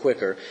a little bit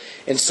quicker.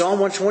 In Psalm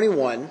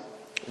 121,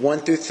 1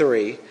 through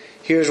 3,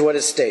 here's what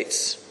it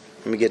states.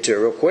 Let me get to it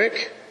real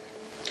quick.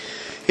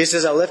 He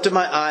says, I lifted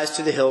my eyes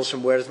to the hills.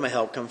 From where does my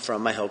help come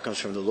from? My help comes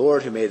from the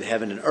Lord who made the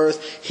heaven and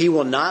earth. He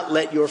will not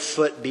let your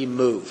foot be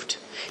moved.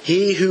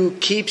 He who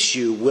keeps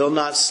you will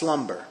not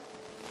slumber.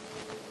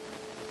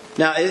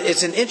 Now,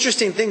 it's an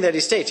interesting thing that he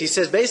states. He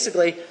says,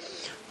 basically,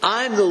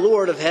 I'm the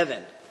Lord of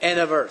heaven and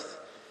of earth.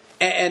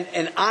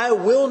 And I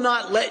will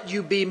not let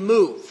you be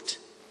moved.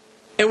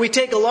 And we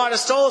take a lot of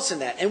solace in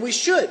that. And we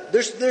should.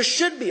 There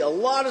should be a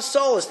lot of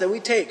solace that we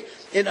take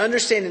in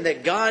understanding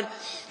that God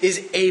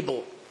is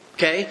able,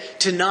 okay,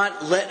 to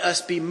not let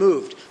us be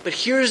moved. But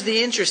here's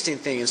the interesting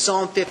thing. In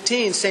Psalm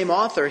 15, same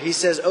author, he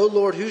says, O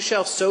Lord, who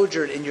shall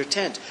sojourn in your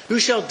tent? Who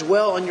shall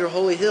dwell on your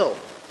holy hill?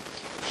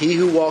 He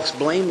who walks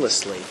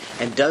blamelessly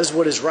and does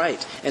what is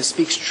right and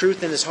speaks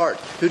truth in his heart,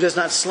 who does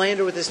not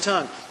slander with his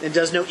tongue and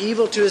does no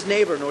evil to his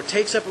neighbor, nor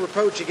takes up a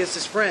reproach against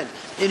his friend,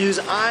 in whose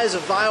eyes a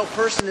vile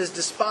person is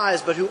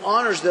despised, but who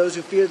honors those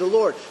who fear the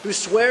Lord, who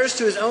swears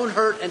to his own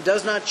hurt and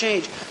does not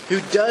change,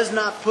 who does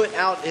not put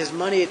out his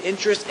money at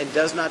interest and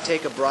does not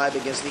take a bribe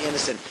against the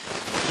innocent.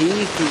 He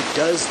who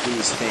does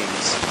these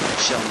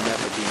things shall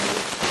never be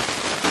moved.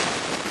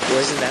 Well,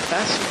 isn't that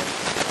fascinating?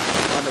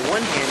 On the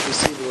one hand, we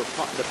see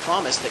the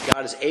promise that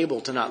God is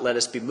able to not let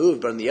us be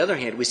moved. But on the other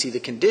hand, we see the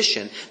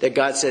condition that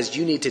God says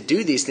you need to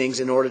do these things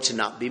in order to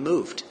not be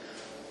moved.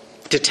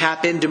 To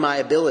tap into my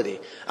ability.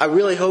 I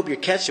really hope you're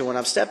catching when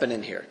I'm stepping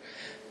in here.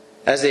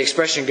 As the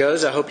expression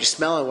goes, I hope you're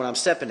smelling when I'm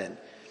stepping in.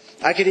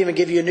 I could even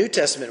give you a New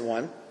Testament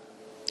one.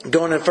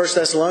 Going to 1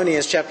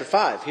 Thessalonians chapter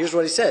 5. Here's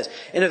what he says.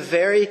 In a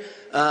very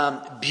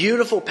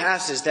beautiful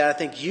passage that I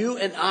think you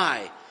and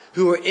I,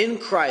 who are in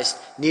Christ,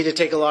 need to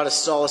take a lot of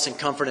solace and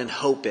comfort and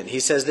hope in. He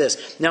says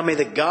this, Now may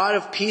the God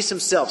of peace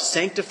himself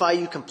sanctify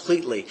you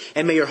completely,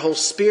 and may your whole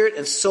spirit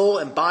and soul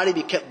and body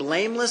be kept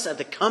blameless at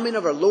the coming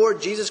of our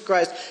Lord Jesus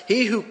Christ.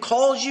 He who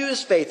calls you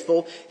is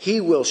faithful. He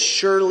will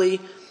surely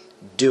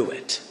do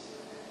it.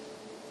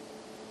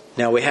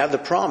 Now we have the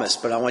promise,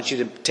 but I want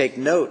you to take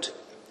note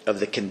of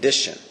the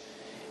condition.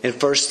 In 1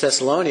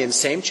 Thessalonians,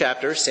 same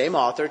chapter, same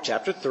author,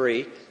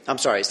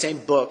 same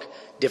book,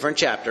 different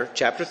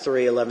chapter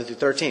 3, 11 through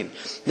 13.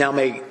 Now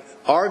may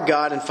our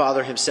God and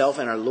Father himself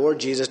and our Lord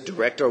Jesus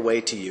direct our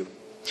way to you.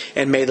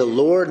 And may the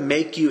Lord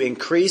make you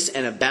increase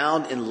and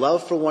abound in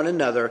love for one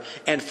another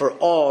and for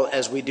all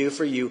as we do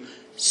for you,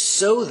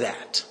 so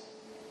that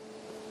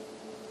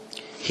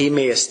he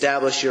may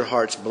establish your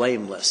hearts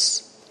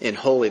blameless in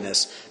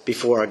holiness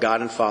before our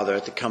God and Father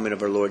at the coming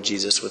of our Lord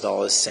Jesus with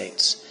all his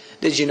saints.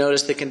 Did you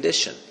notice the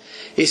condition?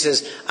 He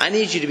says, I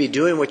need you to be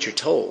doing what you're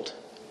told.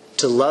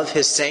 To love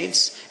his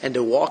saints and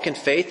to walk in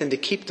faith and to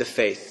keep the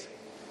faith,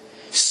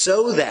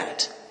 so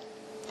that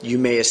you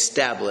may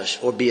establish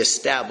or be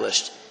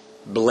established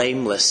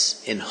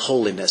blameless in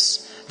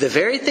holiness. The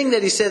very thing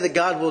that he said that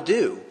God will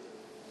do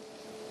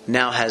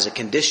now has a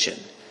condition,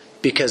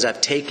 because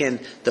I've taken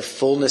the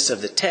fullness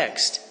of the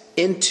text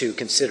into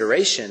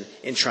consideration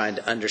in trying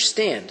to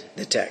understand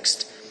the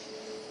text.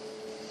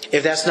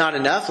 If that's not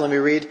enough, let me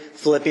read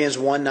Philippians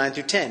 1, 9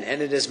 through 10.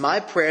 And it is my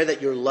prayer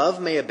that your love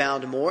may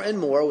abound more and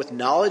more with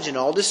knowledge and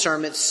all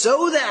discernment,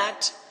 so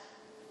that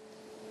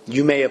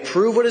you may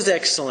approve what is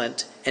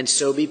excellent and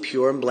so be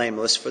pure and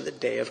blameless for the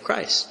day of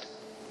Christ.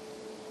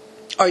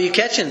 Are you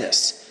catching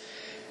this?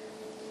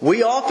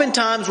 We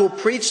oftentimes will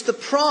preach the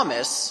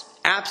promise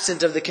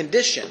absent of the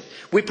condition.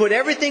 We put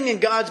everything in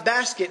God's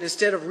basket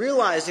instead of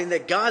realizing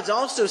that God's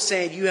also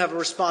saying you have a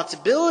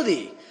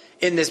responsibility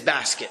in this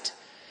basket.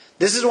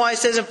 This is why he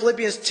says in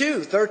Philippians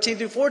 2, 13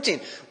 through 14,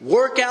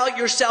 work out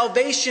your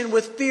salvation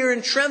with fear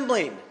and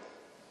trembling.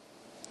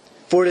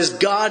 For it is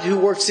God who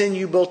works in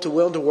you both to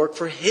will and to work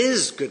for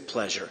his good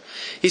pleasure.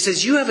 He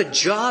says you have a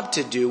job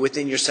to do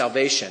within your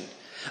salvation.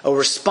 A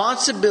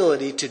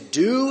responsibility to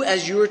do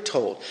as you are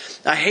told.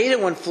 I hate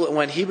it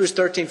when Hebrews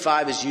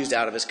 13:5 is used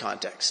out of its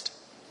context.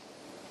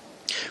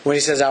 When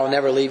he says, I will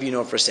never leave you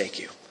nor forsake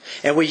you.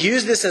 And we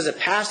use this as a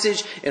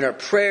passage in our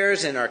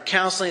prayers and our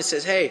counseling. It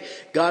says, hey,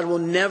 God will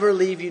never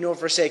leave you nor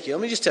forsake you.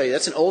 Let me just tell you,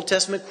 that's an Old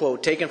Testament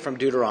quote taken from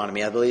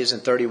Deuteronomy. I believe it's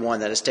in 31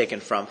 that it's taken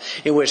from,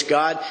 in which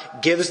God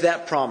gives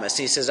that promise.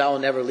 He says, I will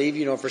never leave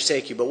you nor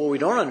forsake you. But what we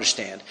don't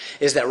understand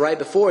is that right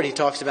before it, he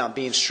talks about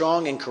being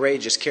strong and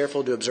courageous,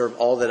 careful to observe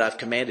all that I've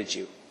commanded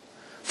you.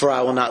 For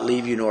I will not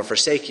leave you nor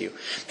forsake you.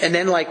 And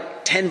then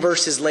like 10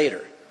 verses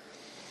later,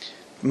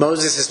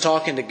 Moses is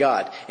talking to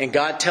God, and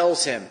God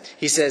tells him,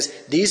 he says,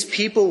 these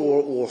people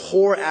will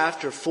whore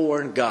after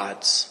foreign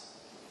gods,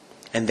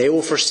 and they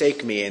will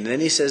forsake me. And then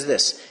he says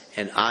this,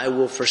 and I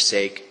will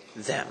forsake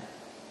them.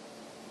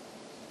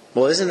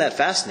 Well, isn't that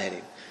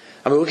fascinating?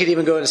 I mean, we could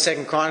even go into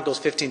 2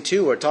 Chronicles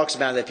 15:2, where it talks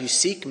about that if you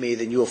seek me,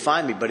 then you will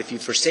find me. But if you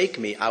forsake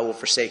me, I will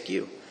forsake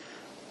you.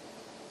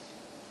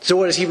 So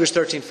what is Hebrews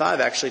 13:5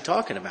 actually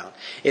talking about?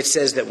 It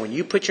says that when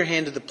you put your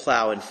hand to the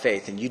plow in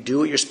faith and you do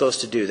what you're supposed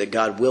to do, that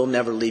God will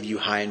never leave you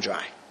high and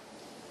dry.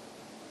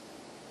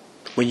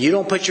 When you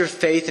don't put your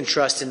faith and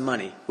trust in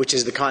money, which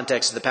is the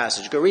context of the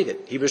passage, go read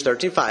it. Hebrews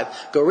 13:5,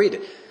 go read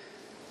it.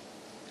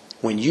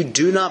 When you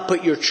do not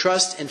put your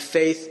trust and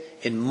faith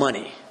in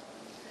money,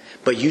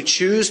 But you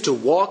choose to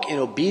walk in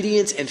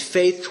obedience and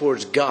faith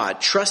towards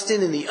God,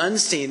 trusting in the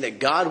unseen that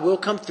God will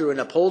come through and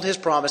uphold his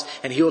promise,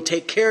 and he will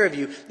take care of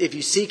you if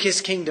you seek his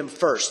kingdom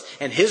first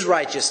and his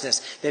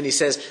righteousness. Then he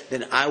says,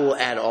 then I will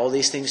add all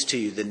these things to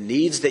you. The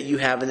needs that you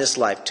have in this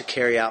life to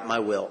carry out my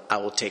will, I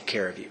will take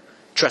care of you.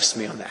 Trust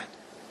me on that.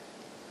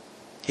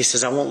 He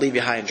says, I won't leave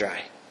you high and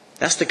dry.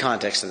 That's the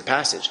context of the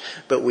passage.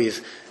 But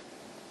we've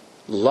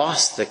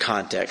lost the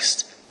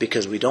context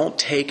because we don't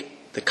take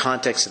the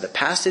context of the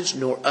passage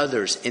nor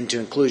others into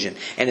inclusion.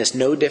 And it's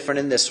no different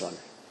in this one.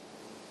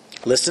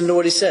 Listen to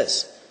what he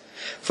says.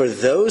 For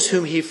those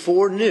whom he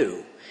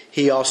foreknew,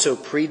 he also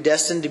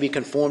predestined to be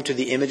conformed to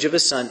the image of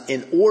his Son,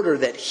 in order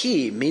that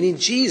he, meaning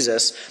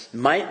Jesus,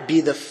 might be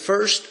the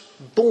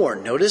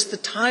firstborn. Notice the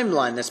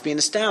timeline that's being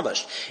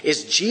established.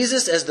 It's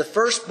Jesus as the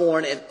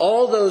firstborn and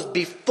all those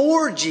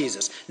before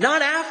Jesus,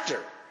 not after.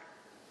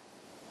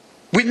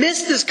 We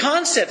miss this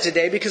concept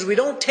today because we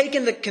don't take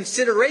into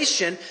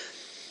consideration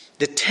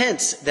the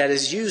tense that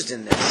is used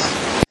in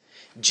this.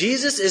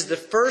 Jesus is the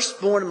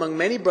firstborn among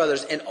many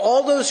brothers, and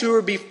all those who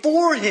were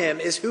before him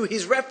is who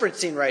he's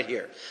referencing right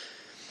here.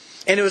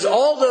 And it was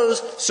all those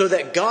so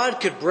that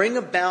God could bring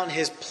about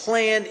his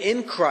plan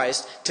in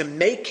Christ to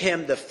make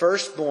him the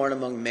firstborn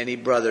among many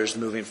brothers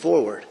moving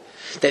forward.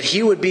 That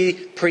he would be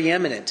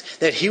preeminent,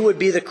 that he would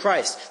be the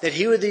Christ, that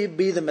he would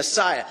be the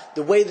Messiah,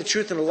 the way, the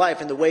truth, and the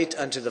life, and the way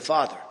unto the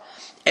Father.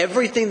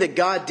 Everything that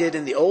God did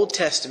in the Old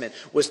Testament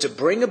was to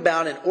bring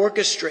about and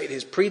orchestrate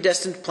his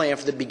predestined plan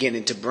from the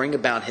beginning to bring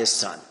about his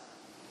Son.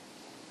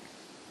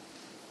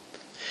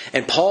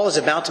 And Paul is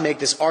about to make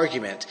this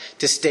argument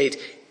to state,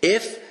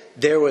 if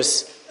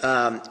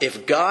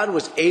God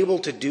was able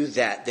to do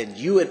that, then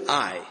you and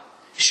I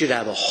should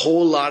have a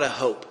whole lot of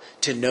hope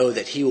to know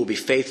that he will be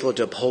faithful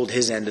to uphold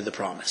his end of the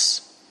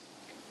promise.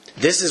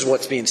 This is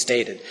what's being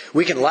stated.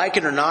 We can like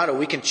it or not, or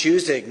we can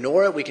choose to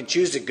ignore it. We can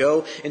choose to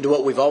go into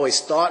what we've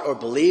always thought or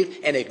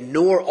believed and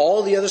ignore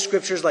all the other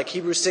scriptures like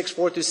Hebrews 6,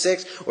 4 through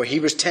 6, or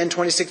Hebrews 10,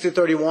 26 through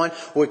 31.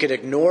 Or we could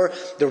ignore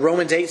the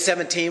Romans 8,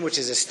 17, which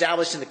is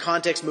established in the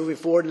context moving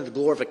forward into the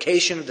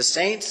glorification of the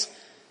saints.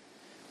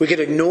 We could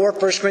ignore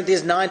 1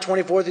 Corinthians 9,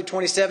 24 through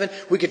 27.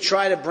 We could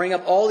try to bring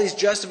up all these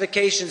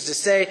justifications to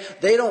say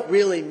they don't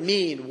really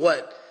mean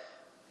what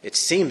it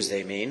seems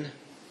they mean.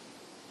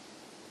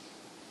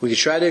 We could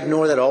try to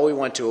ignore that all we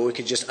want to, or we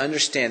could just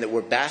understand that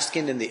we're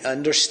basking in the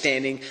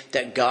understanding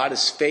that God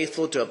is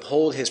faithful to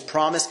uphold his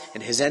promise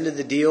and his end of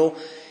the deal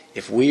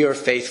if we are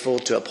faithful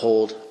to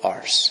uphold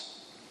ours.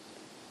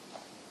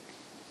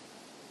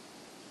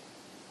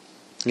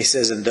 He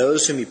says, and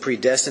those whom he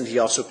predestined, he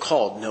also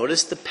called.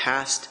 Notice the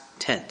past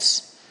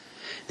tense.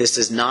 This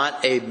is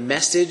not a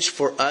message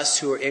for us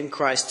who are in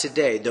Christ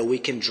today, though we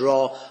can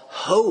draw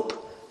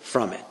hope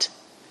from it.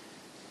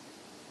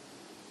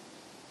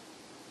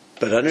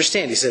 But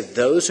understand, he said,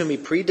 those whom he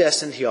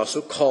predestined, he also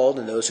called,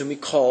 and those whom he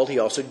called, he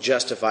also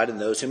justified, and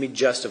those whom he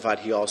justified,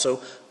 he also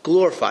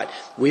glorified.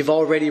 We've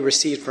already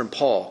received from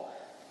Paul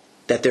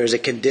that there is a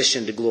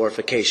condition to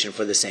glorification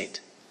for the saint.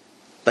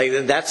 Like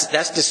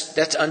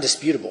that's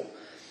undisputable.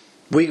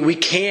 We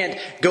can't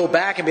go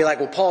back and be like,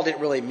 well, Paul didn't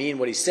really mean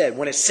what he said,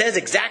 when it says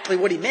exactly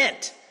what he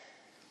meant.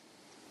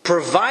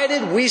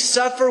 Provided we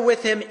suffer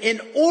with him in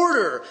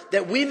order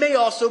that we may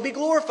also be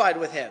glorified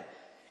with him.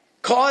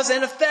 Cause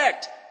and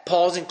effect.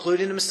 Paul's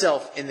including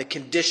himself in the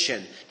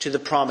condition to the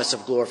promise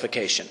of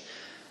glorification.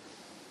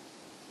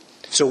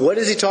 So what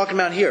is he talking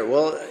about here?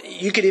 Well,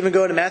 you could even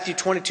go to Matthew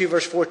 22,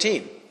 verse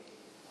 14.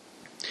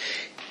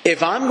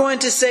 If I'm going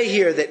to say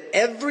here that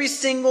every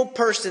single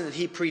person that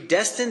he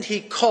predestined, he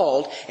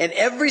called, and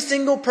every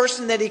single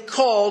person that he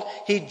called,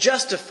 he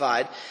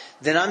justified,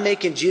 then I'm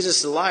making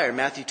Jesus a liar.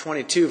 Matthew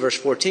 22, verse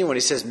 14, when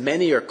he says,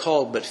 many are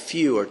called, but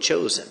few are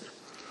chosen.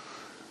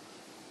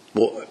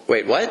 Well,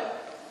 wait,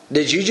 what?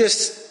 Did you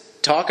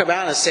just talk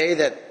about and say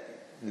that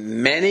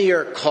many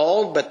are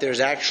called, but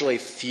there's actually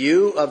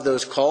few of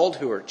those called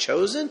who are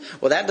chosen?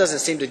 Well, that doesn't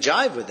seem to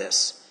jive with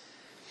this.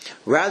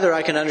 Rather,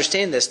 I can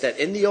understand this, that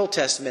in the Old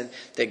Testament,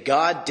 that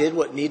God did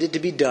what needed to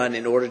be done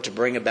in order to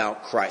bring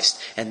about Christ.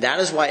 And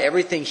that is why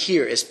everything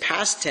here is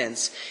past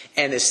tense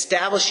and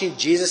establishing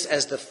Jesus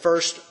as the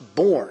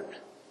firstborn.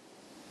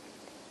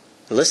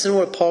 Listen to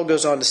what Paul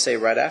goes on to say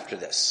right after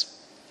this.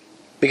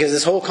 Because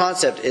this whole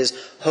concept is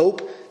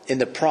hope in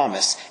the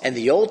promise. And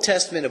the Old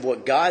Testament of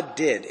what God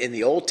did in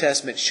the Old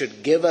Testament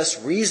should give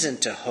us reason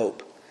to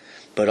hope,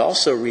 but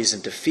also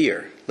reason to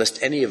fear,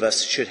 lest any of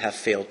us should have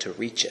failed to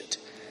reach it.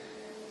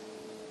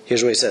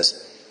 Here's what he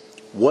says.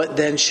 What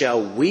then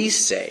shall we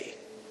say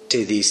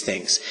to these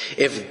things?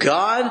 If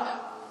God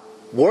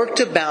worked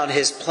about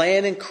his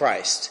plan in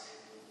Christ,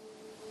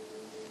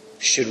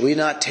 should we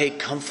not take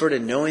comfort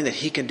in knowing that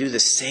he can do the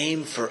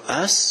same for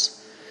us?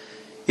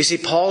 You see,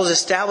 Paul is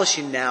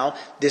establishing now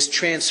this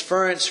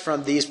transference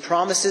from these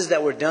promises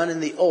that were done in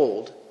the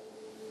old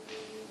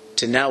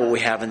to now what we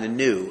have in the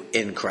new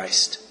in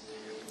Christ.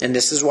 And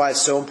this is why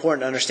it's so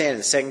important to understand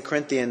in 2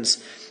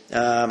 Corinthians,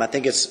 I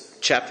think it's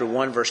chapter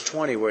 1, verse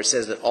 20, where it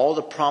says that all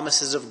the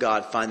promises of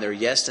God find their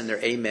yes and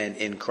their amen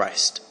in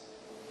Christ.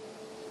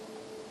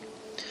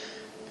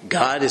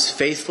 God is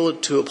faithful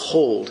to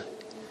uphold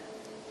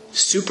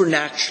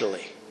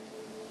supernaturally,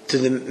 through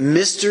the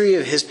mystery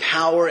of his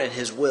power and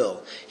his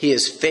will. He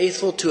is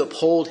faithful to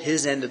uphold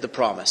his end of the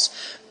promise.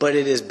 But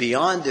it is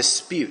beyond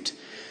dispute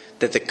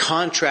that the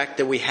contract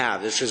that we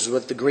have, this is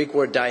what the Greek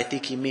word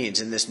diatheke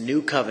means in this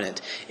new covenant,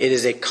 it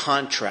is a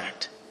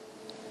contract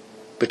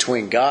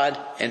between God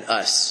and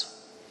us.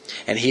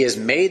 And he has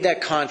made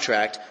that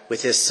contract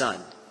with his Son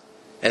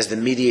as the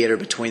mediator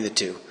between the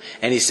two.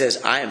 And he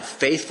says, I am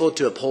faithful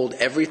to uphold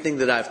everything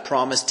that I've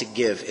promised to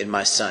give in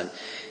my Son.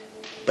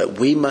 But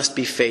we must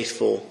be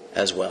faithful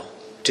as well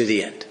to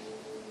the end.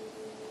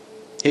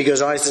 He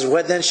goes on, he says,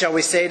 what then shall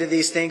we say to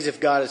these things?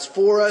 If God is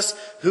for us,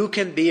 who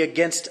can be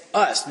against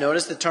us?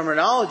 Notice the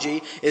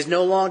terminology is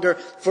no longer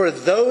for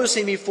those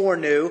whom he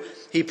foreknew,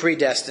 he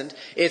predestined.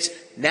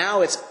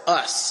 Now it's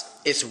us.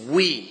 It's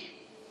we.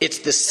 It's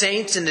the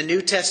saints in the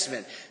New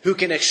Testament who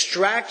can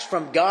extract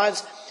from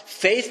God's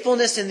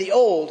faithfulness in the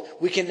old.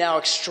 We can now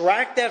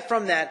extract that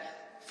from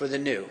that for the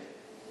new.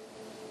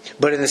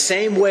 But in the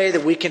same way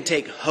that we can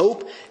take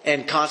hope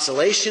and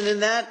consolation in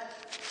that,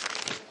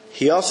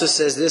 he also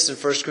says this in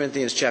 1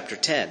 Corinthians chapter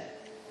 10,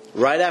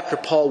 right after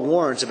Paul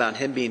warns about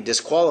him being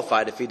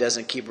disqualified if he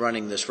doesn't keep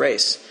running this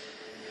race.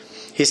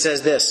 He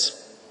says this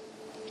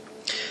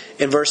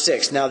in verse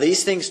 6, now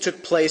these things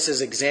took place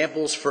as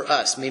examples for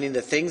us, meaning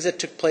the things that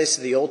took place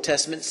to the Old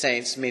Testament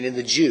saints, meaning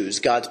the Jews,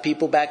 God's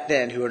people back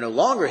then, who are no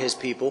longer his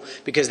people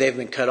because they've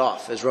been cut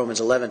off, as Romans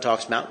 11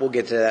 talks about. We'll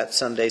get to that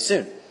someday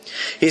soon.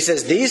 He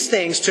says, these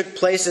things took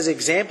place as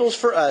examples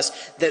for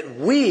us that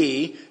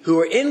we who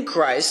are in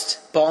Christ,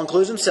 Paul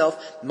includes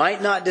himself,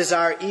 might not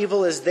desire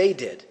evil as they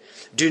did.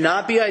 Do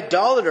not be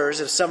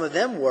idolaters, as some of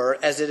them were,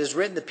 as it is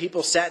written, the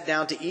people sat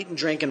down to eat and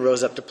drink and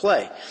rose up to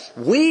play.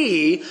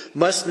 We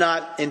must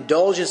not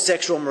indulge in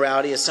sexual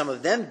immorality, as some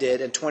of them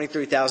did, and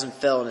 23,000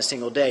 fell in a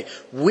single day.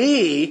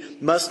 We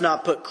must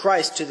not put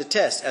Christ to the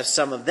test, as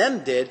some of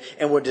them did,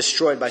 and were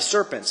destroyed by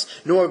serpents,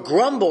 nor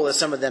grumble, as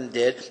some of them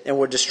did, and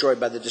were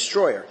destroyed by the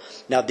destroyer.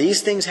 Now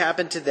these things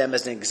happened to them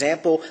as an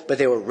example, but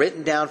they were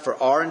written down for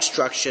our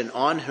instruction,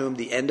 on whom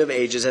the end of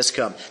ages has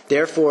come.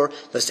 Therefore,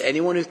 lest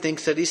anyone who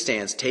thinks that he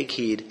stands take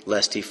heed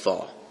lest he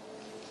fall.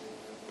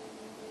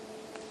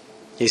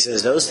 He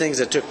says those things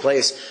that took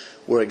place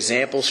were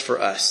examples for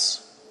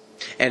us.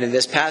 And in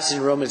this passage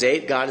in Romans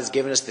 8, God has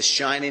given us the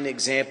shining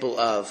example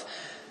of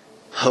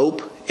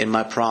hope in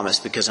my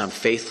promise because I'm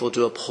faithful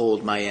to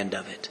uphold my end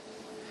of it.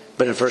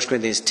 But in 1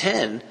 Corinthians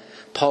 10,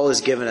 Paul has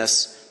given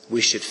us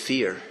we should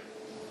fear.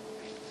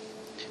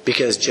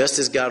 Because just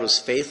as God was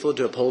faithful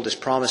to uphold his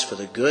promise for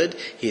the good,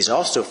 he is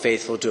also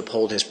faithful to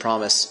uphold his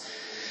promise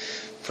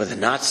for the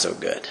not so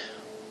good.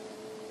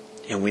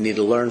 And we need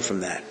to learn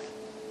from that.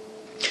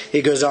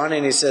 He goes on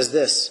and he says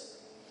this,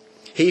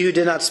 he who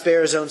did not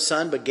spare his own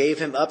Son, but gave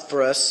him up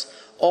for us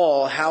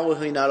all, how will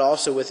he not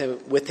also with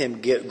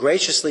him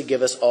graciously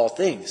give us all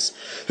things?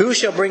 Who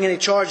shall bring any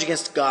charge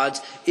against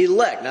God's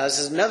elect? Now this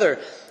is another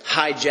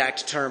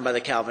hijacked term by the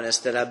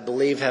Calvinists that I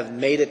believe have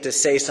made it to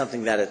say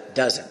something that it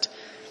doesn't.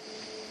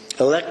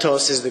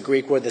 Electos is the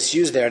Greek word that's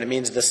used there, and it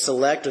means the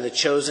select or the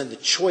chosen, the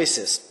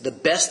choicest, the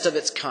best of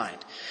its kind.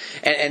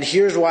 And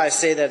here's why I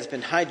say that it's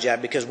been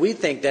hijacked, because we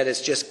think that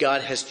it's just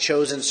God has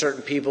chosen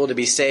certain people to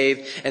be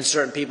saved and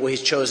certain people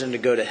he's chosen to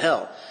go to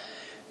hell.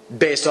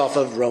 Based off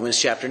of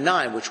Romans chapter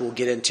 9, which we'll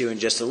get into in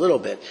just a little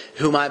bit.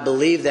 Whom I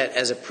believe that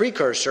as a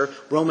precursor,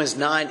 Romans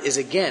 9 is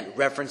again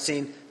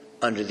referencing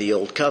under the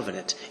old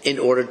covenant in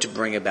order to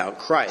bring about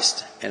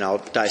Christ. And I'll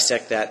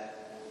dissect that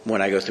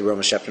when I go through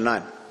Romans chapter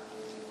 9.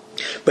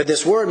 But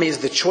this word means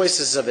the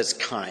choicest of its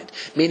kind,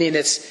 meaning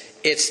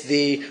it's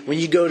the when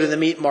you go to the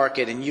meat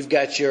market and you've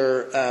got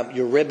your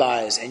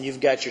ribeyes and you've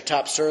got your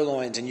top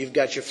sirloins and you've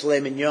got your filet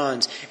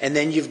mignons and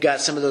then you've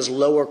got some of those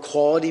lower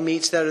quality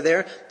meats that are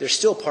there. They're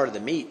still part of the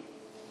meat,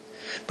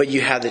 but you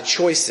have the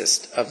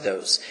choicest of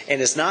those.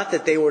 And it's not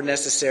that they were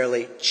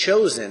necessarily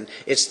chosen.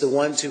 It's the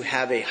ones who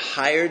have a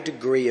higher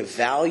degree of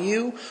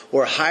value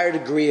or a higher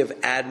degree of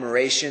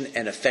admiration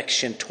and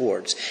affection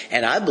towards.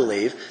 And I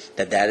believe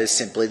that that is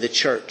simply the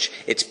church.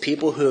 It's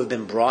people who have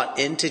been brought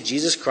into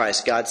Jesus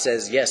Christ. God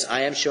says, yes,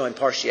 I am showing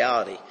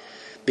partiality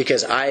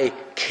because I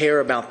care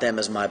about them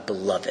as my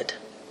beloved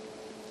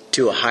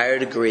to a higher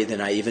degree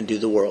than I even do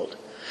the world.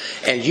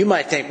 And you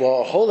might think,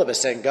 well, hold up a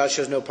second, God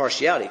shows no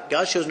partiality.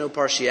 God shows no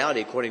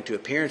partiality according to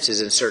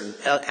appearances in certain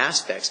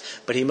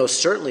aspects, but he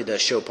most certainly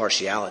does show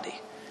partiality.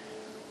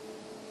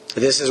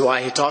 This is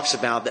why he talks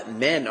about that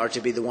men are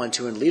to be the ones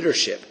who are in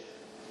leadership,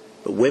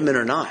 but women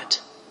are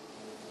not.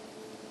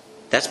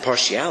 That's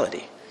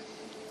partiality.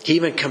 He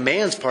even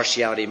commands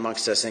partiality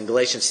amongst us in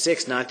Galatians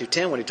 6, 9 through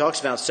 10, when he talks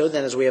about, so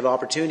then as we have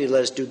opportunity,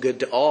 let us do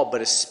good to all,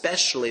 but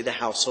especially the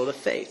household of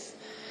faith.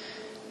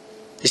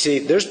 You see,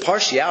 there's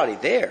partiality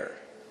there.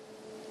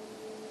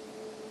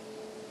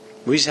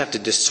 We just have to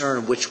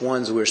discern which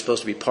ones we're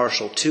supposed to be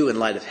partial to in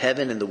light of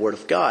heaven and the Word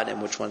of God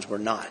and which ones we're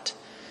not.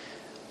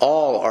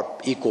 All are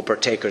equal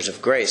partakers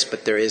of grace,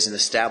 but there is an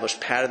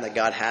established pattern that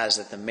God has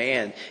that the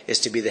man is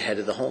to be the head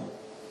of the home.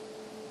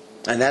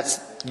 And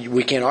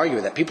we can't argue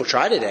with that. People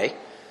try today.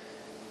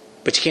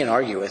 But you can't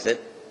argue with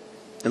it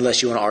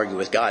unless you want to argue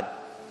with God.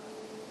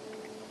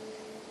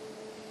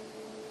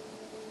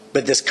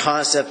 But this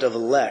concept of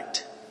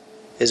elect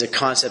is a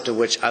concept of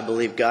which I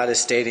believe God is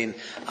stating,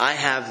 I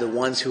have the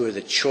ones who are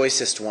the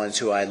choicest ones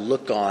who I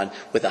look on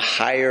with a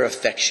higher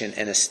affection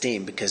and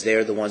esteem because they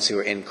are the ones who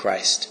are in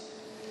Christ.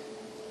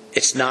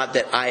 It's not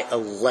that I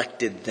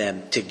elected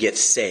them to get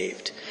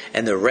saved.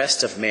 And the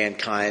rest of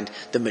mankind,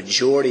 the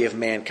majority of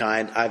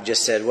mankind, I've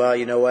just said, well,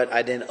 you know what?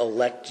 I didn't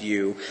elect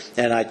you,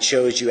 and I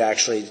chose you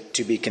actually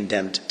to be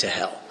condemned to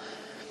hell.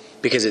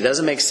 Because it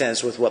doesn't make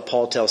sense with what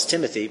Paul tells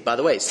Timothy. By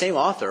the way, same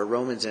author,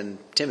 Romans and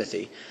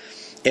Timothy,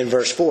 in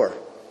verse 4.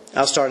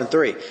 I'll start in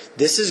 3.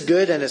 This is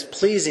good and is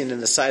pleasing in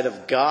the sight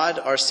of God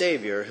our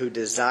Savior, who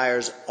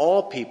desires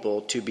all people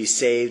to be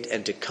saved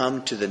and to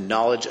come to the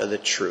knowledge of the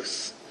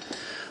truth.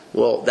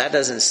 Well, that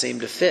doesn't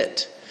seem to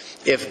fit.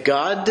 If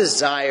God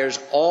desires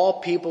all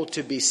people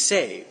to be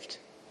saved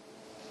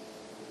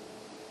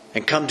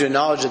and come to a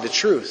knowledge of the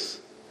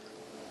truth,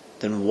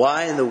 then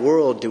why in the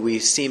world do we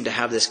seem to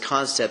have this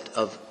concept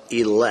of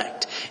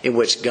elect, in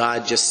which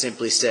God just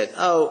simply said,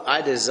 oh,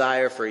 I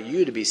desire for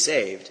you to be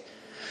saved,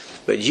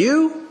 but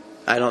you,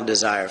 I don't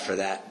desire for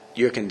that.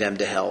 You're condemned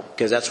to hell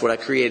because that's what I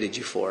created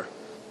you for.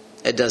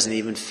 It doesn't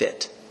even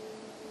fit.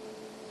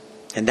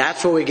 And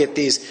that's where we get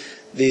these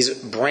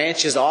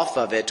branches off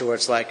of it, where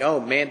it's like, oh,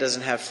 man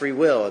doesn't have free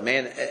will.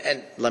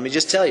 And let me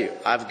just tell you,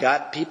 I've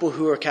got people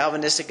who are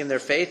Calvinistic in their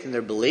faith and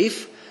their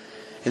belief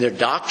and their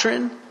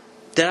doctrine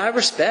that I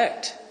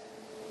respect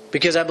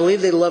because I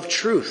believe they love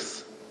truth.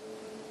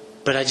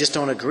 But I just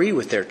don't agree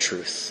with their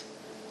truth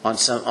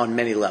on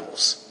many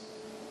levels.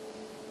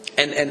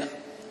 And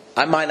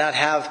I might not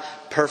have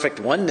perfect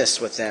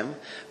oneness with them,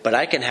 but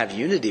I can have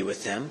unity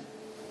with them.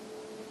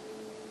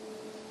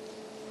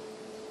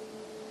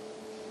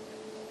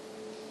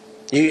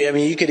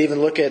 You could even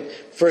look at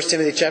 1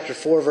 Timothy chapter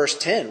 4, verse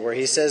 10, where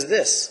he says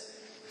this: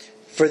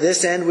 For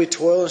this end we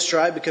toil and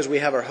strive because we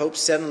have our hope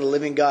set on the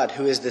living God,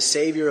 who is the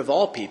Savior of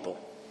all people,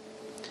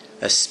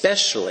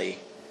 especially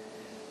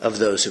of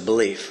those who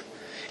believe.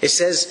 It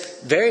says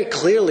very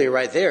clearly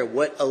right there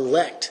what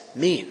elect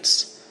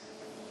means.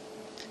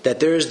 That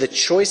there is the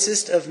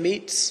choicest of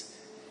meats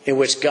in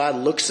which God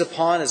looks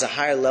upon as a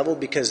higher level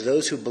because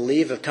those who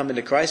believe have come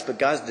into Christ, but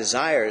God's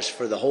desire is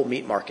for the whole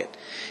meat market.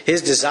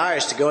 His desire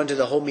is to go into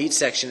the whole meat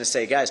section and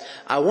say, guys,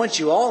 I want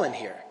you all in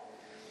here.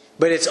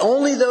 But it's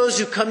only those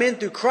who come in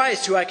through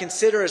Christ who I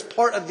consider as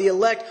part of the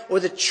elect or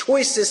the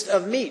choicest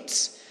of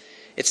meats.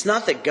 It's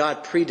not that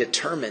God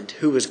predetermined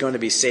who was going to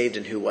be saved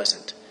and who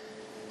wasn't.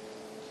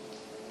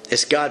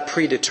 It's God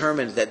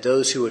predetermined that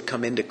those who would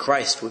come into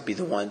Christ would be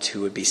the ones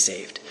who would be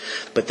saved.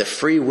 But the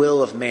free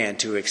will of man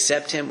to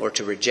accept him or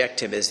to reject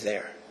him is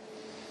there.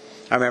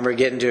 I remember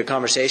getting into a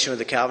conversation with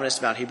a Calvinist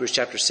about Hebrews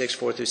chapter 6,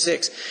 4 through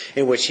 6,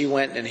 in which he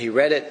went and he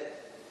read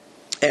it.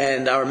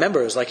 And I remember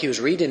it was like he was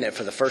reading it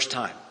for the first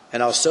time.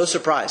 And I was so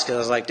surprised because I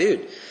was like,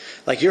 dude,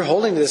 like you're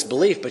holding to this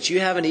belief, but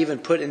you haven't even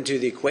put into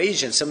the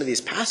equation some of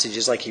these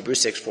passages like Hebrews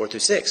 6, 4 through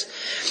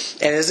 6.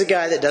 And as a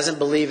guy that doesn't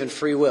believe in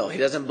free will, he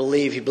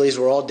believes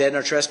we're all dead in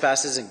our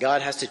trespasses and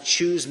God has to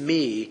choose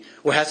me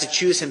or has to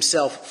choose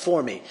himself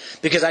for me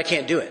because I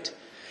can't do it.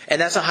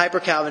 And that's a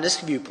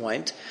hyper-Calvinistic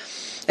viewpoint.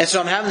 And so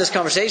I'm having this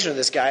conversation with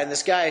this guy, and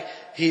this guy,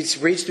 he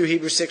reads through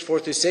Hebrews 6, 4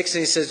 through 6, and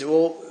he says,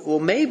 well,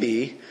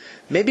 maybe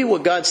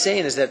what God's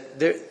saying is that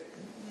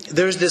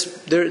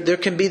there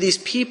can be these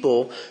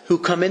people who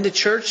come into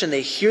church and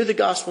they hear the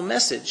gospel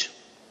message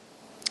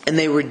and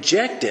they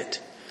reject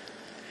it.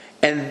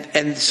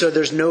 And so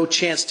there's no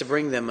chance to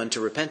bring them unto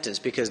repentance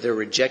because they're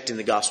rejecting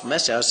the gospel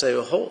message. I would say,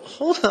 well,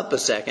 hold up a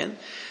second.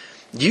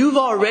 You've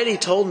already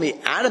told me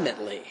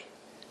adamantly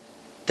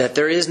that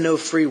there is no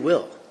free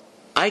will.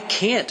 I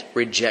can't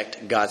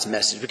reject God's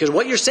message because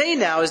what you're saying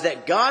now is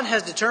that God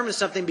has determined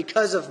something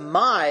because of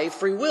my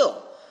free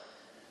will.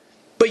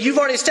 But you've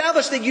already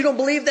established that you don't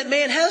believe that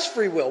man has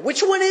free will.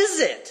 Which one is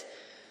it?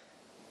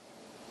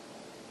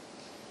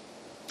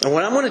 And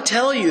what I'm going to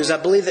tell you is I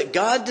believe that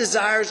God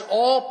desires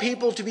all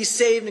people to be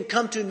saved and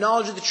come to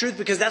knowledge of the truth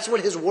because that's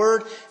what His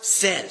Word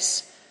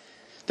says.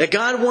 That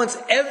God wants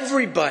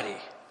everybody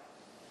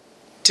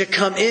to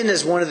come in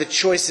as one of the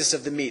choicest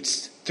of the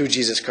meats through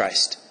Jesus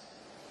Christ.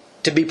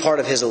 To be part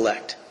of His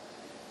elect.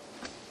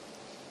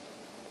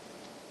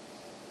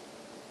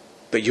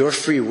 But your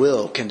free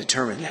will can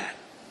determine that.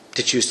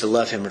 To choose to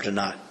love Him or to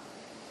not.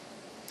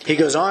 He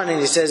goes on and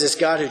he says, it's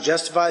God who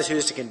justifies, who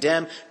is to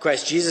condemn.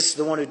 Christ Jesus is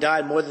the one who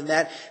died, more than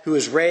that, who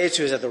is raised,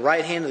 who is at the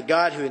right hand of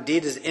God, who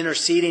indeed is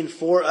interceding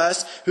for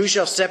us. Who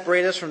shall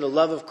separate us from the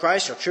love of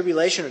Christ? Shall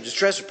tribulation or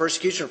distress or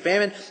persecution or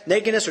famine,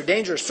 nakedness or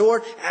danger or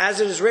sword?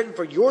 As it is written,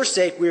 for your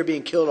sake we are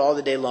being killed all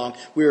the day long.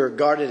 We are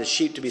regarded as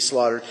sheep to be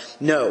slaughtered.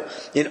 No,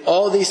 in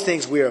all these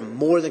things we are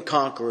more than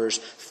conquerors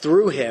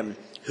through Him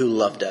who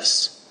loved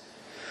us.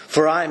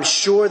 For I am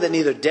sure that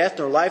neither death,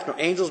 nor life, nor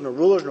angels, nor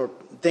rulers, nor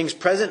things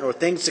present, nor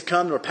things to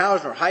come, nor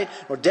powers, nor height,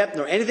 nor depth,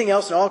 nor anything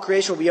else in all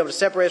creation will be able to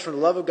separate us from the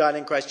love of God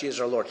in Christ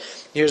Jesus our Lord.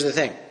 Here's the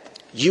thing.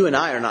 You and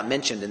I are not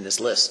mentioned in this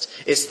list.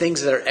 It's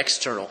things that are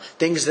external,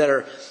 things that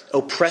are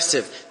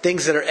oppressive,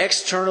 things that are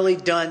externally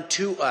done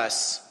to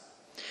us,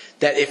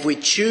 that if we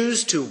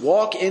choose to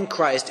walk in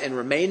Christ and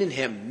remain in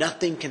Him,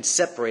 nothing can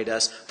separate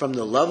us from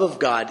the love of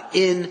God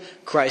in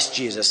Christ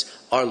Jesus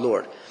our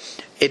Lord.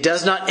 It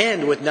does not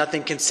end with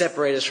nothing can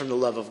separate us from the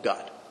love of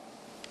God.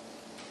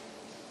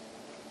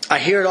 I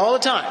hear it all the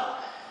time.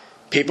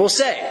 People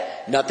say,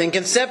 nothing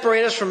can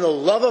separate us from the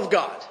love of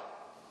God.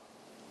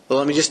 Well,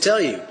 let me just tell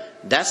you,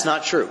 that's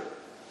not true.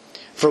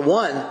 For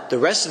one, the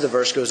rest of the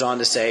verse goes on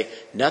to say,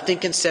 nothing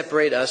can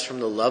separate us from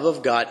the love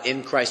of God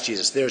in Christ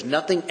Jesus. There's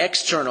nothing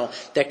external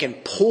that can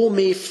pull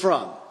me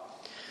from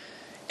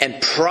and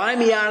pry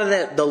me out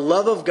of the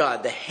love of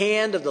God, the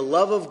hand of the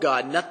love of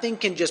God. Nothing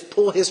can just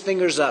pull His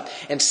fingers up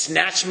and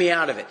snatch me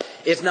out of it.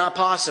 It's not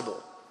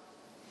possible.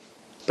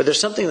 But there's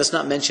something that's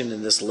not mentioned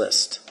in this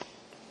list.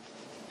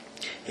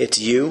 It's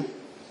you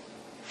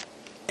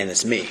and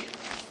it's me.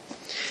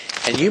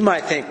 And you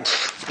might think,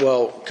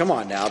 well, come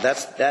on now,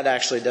 that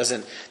actually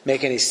doesn't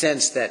make any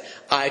sense that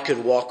I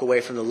could walk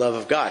away from the love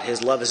of God.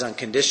 His love is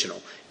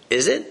unconditional.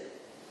 Is it?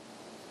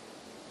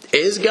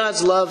 Is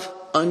God's love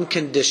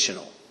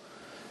unconditional?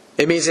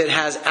 It means it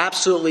has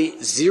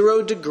absolutely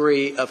 0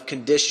 degree of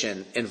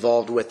condition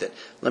involved with it.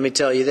 Let me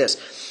tell you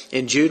this.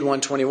 In Jude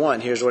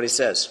 1:21, here's what he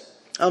says.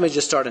 Let me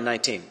just start in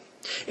 19.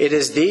 It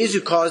is these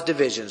who cause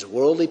divisions,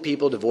 worldly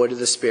people devoid of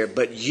the Spirit.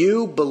 But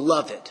you,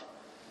 beloved,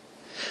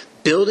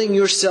 building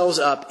yourselves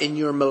up in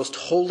your most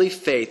holy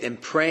faith and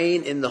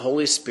praying in the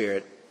Holy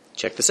Spirit.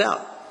 Check this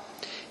out.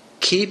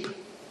 Keep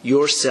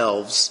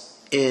yourselves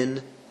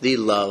in the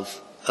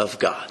love of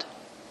God.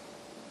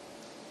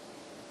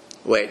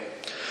 Wait,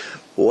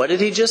 what did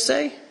he just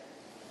say?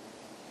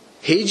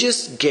 He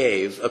just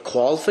gave a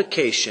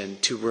qualification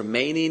to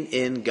remaining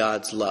in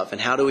God's love.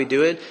 And how do we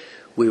do it?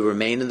 We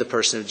remain in the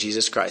person of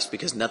Jesus Christ,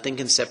 because nothing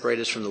can separate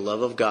us from the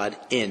love of God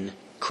in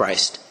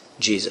Christ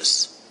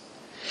Jesus.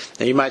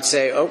 Now you might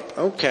say, oh,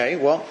 okay,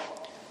 well,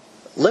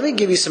 let me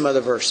give you some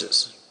other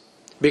verses.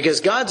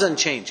 Because God's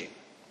unchanging.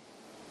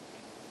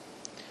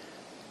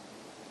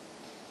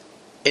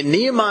 In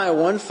Nehemiah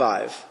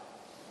 1:5,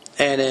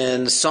 and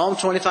in Psalm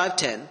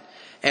 25:10,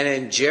 and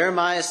in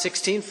Jeremiah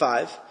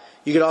 16:5,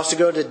 you could also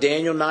go to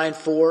Daniel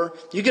 9:4.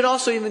 You could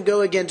also even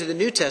go again to the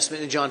New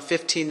Testament in John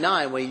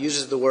 15:9, where he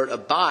uses the word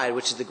abide,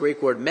 which is the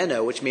Greek word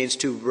meno, which means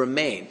to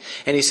remain.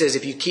 And he says,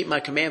 if you keep my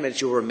commandments,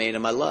 you'll remain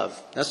in my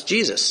love. That's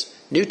Jesus,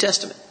 New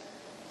Testament.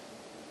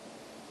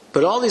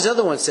 But all these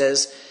other ones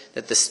says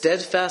that the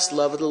steadfast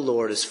love of the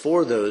Lord is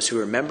for those who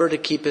remember to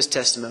keep His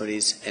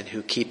testimonies and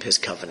who keep His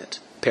covenant.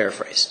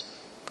 Paraphrased.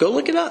 Go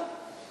look it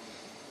up.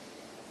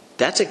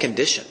 That's a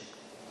condition.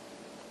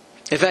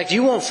 In fact,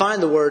 you won't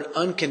find the word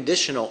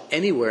unconditional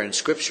anywhere in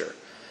Scripture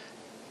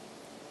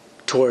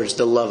towards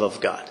the love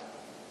of God.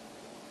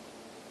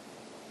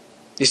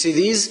 You see,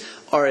 these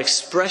are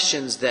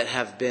expressions that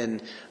have been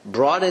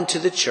brought into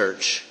the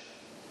church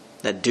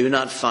that do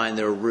not find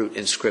their root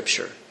in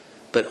Scripture,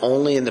 but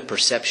only in the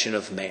perception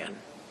of man.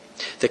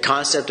 The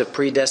concept of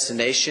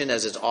predestination,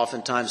 as it's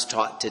oftentimes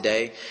taught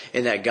today,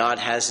 in that God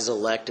has His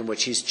elect in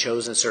which He's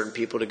chosen certain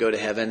people to go to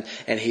heaven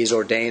and He's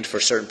ordained for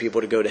certain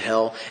people to go to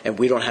hell, and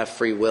we don't have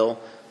free will.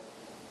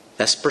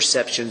 That's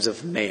perceptions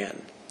of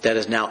man that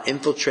has now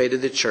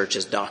infiltrated the church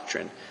as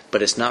doctrine,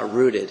 but it's not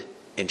rooted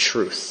in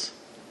truth.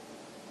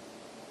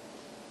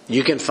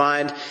 You can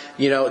find,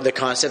 the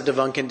concept of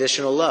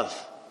unconditional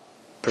love.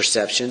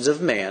 Perceptions of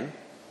man,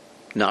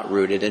 not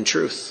rooted in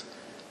truth.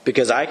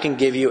 Because I can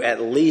give you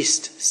at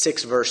least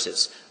 6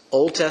 verses,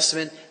 Old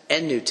Testament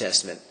and New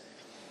Testament,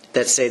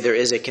 that say there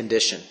is a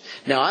condition.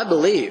 Now I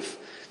believe,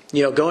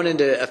 going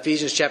into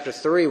Ephesians chapter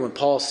 3, when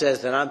Paul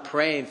says that I'm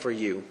praying for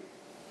you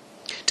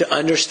to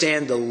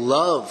understand the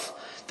love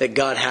that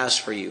God has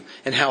for you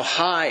and how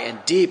high and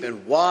deep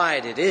and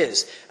wide it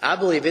is. I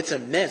believe it's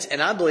immense.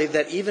 And I believe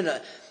that even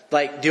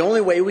the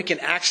only way we can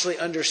actually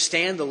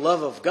understand the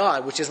love of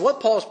God, which is what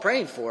Paul's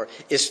praying for,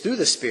 is through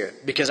the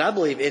Spirit. Because I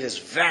believe it is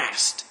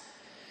vast.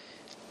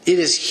 It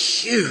is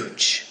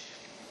huge.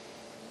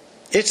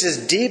 It's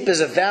as deep as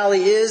a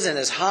valley is and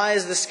as high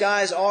as the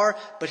skies are.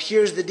 But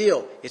here's the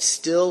deal. It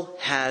still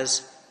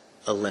has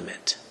a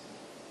limit.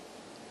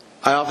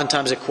 I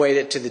oftentimes equate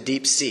it to the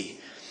deep sea.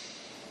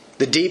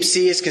 The deep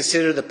sea is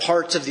considered the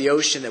parts of the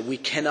ocean that we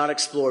cannot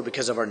explore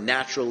because of our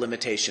natural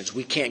limitations.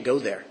 We can't go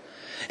there.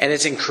 And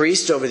it's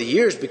increased over the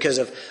years because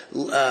of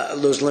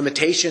those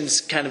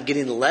limitations kind of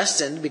getting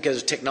lessened because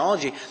of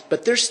technology.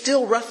 But there's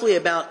still roughly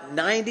about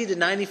 90 to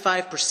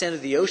 95%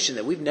 of the ocean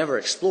that we've never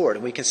explored.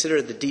 And we consider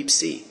it the deep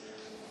sea.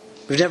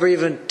 We've never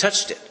even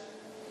touched it.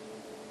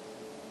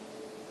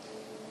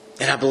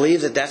 And I believe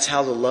that that's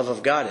how the love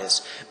of God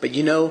is. But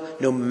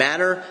no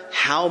matter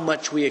how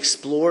much we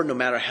explore, no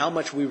matter how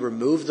much we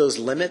remove those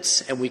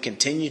limits, and we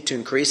continue to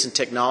increase in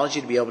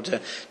technology to be able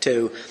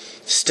to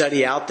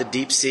study out the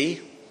deep sea,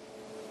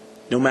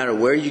 no matter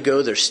where you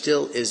go, there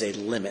still is a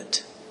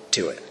limit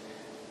to it.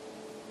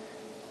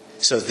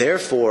 So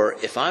therefore,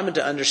 if I'm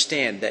to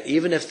understand that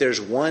even if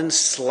there's one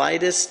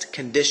slightest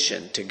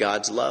condition to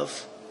God's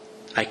love,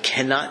 I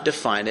cannot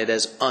define it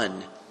as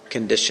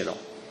unconditional.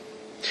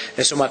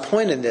 And so my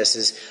point in this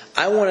is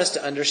I want us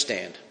to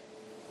understand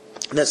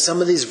that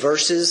some of these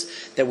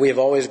verses that we have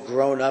always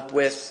grown up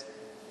with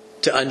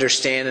to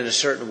understand in a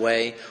certain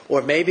way,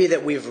 or maybe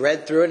that we've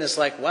read through it and it's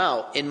like,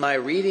 wow, in my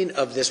reading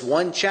of this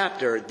one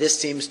chapter, this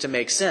seems to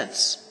make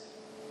sense.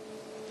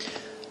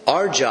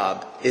 Our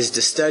job is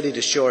to study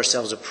to show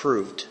ourselves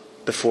approved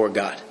before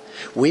God.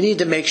 We need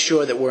to make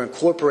sure that we're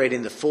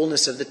incorporating the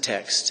fullness of the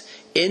text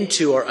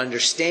into our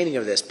understanding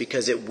of this,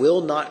 because it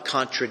will not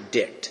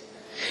contradict.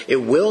 It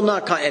will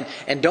not,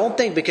 and don't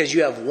think because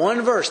you have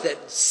one verse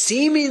that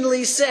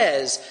seemingly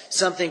says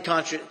something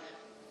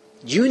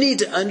you need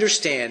to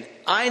understand,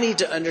 I need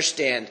to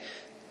understand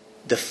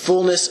the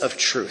fullness of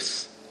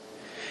truth.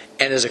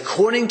 And as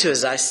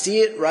I see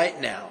it right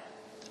now,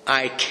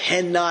 I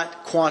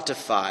cannot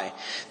quantify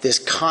this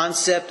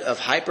concept of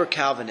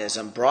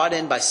hyper-Calvinism brought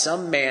in by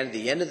some man at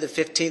the end of the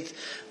 15th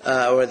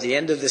or the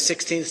end of the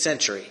 16th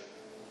century.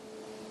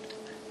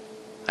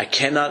 I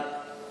cannot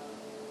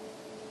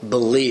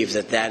believe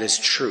that that is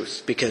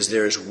truth, because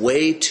there is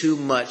way too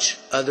much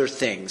other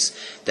things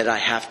that I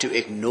have to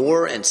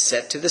ignore and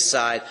set to the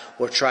side,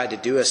 or try to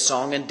do a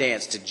song and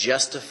dance to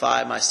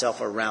justify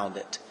myself around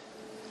it,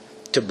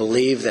 to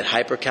believe that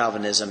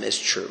hyper-Calvinism is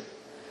true.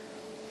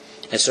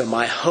 And so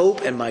my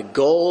hope and my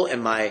goal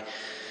and my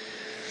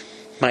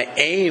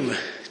aim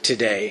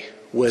today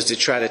was to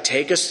try to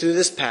take us through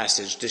this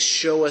passage, to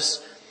show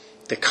us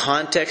the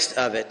context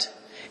of it,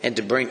 and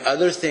to bring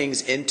other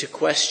things into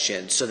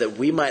question so that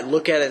we might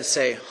look at it and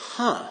say,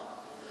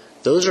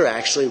 those are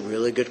actually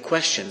really good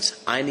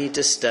questions. I need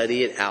to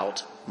study it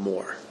out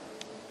more.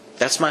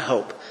 That's my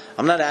hope.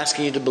 I'm not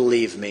asking you to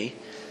believe me.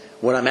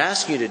 What I'm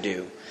asking you to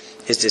do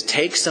is to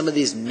take some of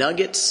these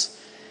nuggets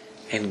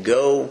and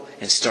go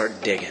and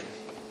start digging,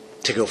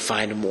 to go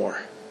find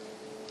more.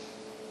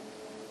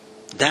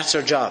 That's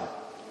our job.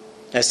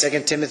 As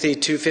 2 Timothy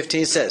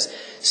 2:15 says,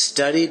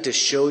 study to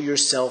show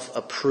yourself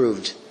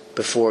approved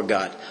before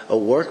God, a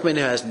workman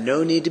who has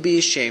no need to be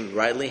ashamed,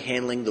 rightly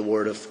handling the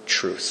word of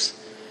truth.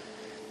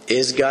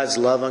 Is God's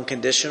love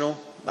unconditional?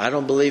 I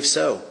don't believe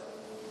so.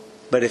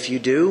 But if you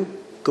do,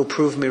 go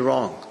prove me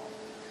wrong.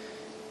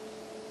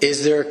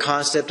 Is there a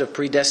concept of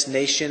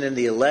predestination in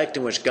the elect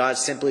in which God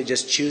simply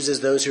just chooses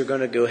those who are going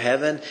to go to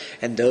heaven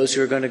and those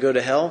who are going to go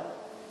to hell?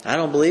 I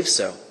don't believe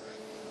so.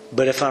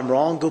 But if I'm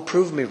wrong, go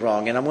prove me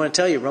wrong. And I'm going to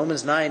tell you,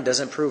 Romans 9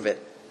 doesn't prove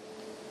it.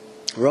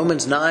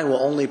 Romans 9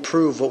 will only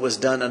prove what was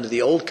done under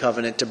the old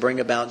covenant to bring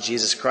about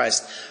Jesus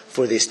Christ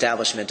for the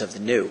establishment of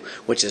the new,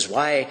 which is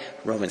why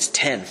Romans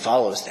 10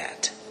 follows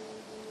that.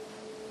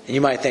 And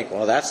you might think,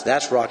 well,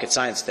 that's rocket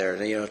science there.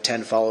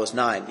 10 follows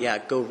 9. Yeah,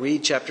 go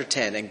read chapter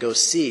 10 and go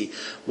see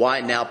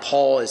why now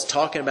Paul is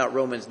talking about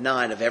Romans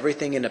 9 of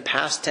everything in a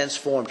past tense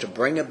form to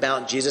bring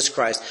about Jesus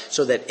Christ,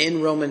 so that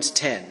in Romans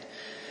 10,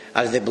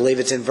 I believe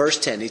it's in verse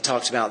 10, he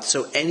talks about,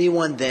 so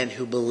anyone then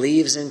who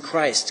believes in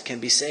Christ can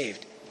be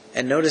saved.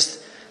 And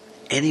notice,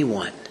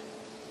 anyone,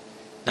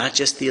 not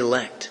just the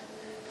elect,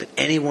 but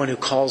anyone who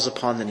calls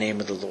upon the name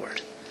of the Lord.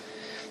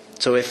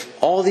 So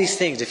if all these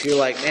things, if you're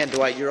like, man,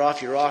 Dwight, you're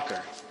off your rocker,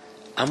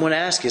 I'm going to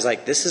ask you,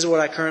 this is what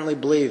I currently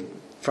believe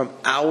from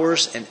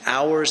hours and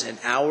hours and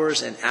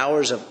hours and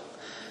hours of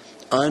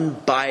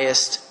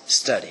unbiased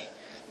study.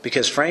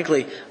 Because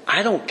frankly,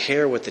 I don't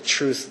care what the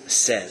truth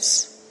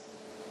says.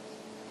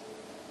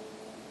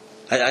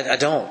 I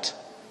don't.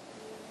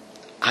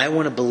 I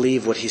want to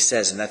believe what he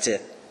says, and that's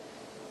it.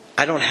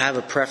 I don't have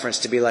a preference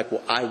to be like,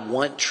 well, I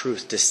want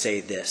truth to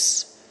say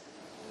this.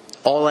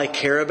 All I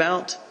care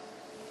about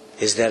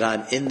is that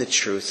I'm in the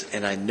truth,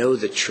 and I know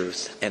the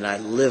truth, and I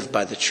live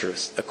by the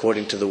truth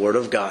according to the Word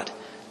of God.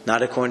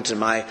 Not according to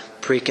my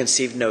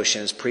preconceived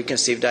notions,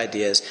 preconceived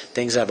ideas,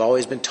 things I've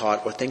always been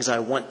taught, or things I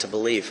want to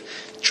believe.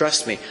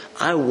 Trust me,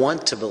 I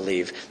want to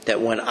believe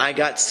that when I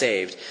got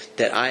saved,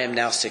 that I am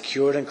now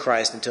secured in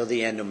Christ until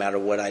the end, no matter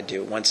what I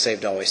do. Once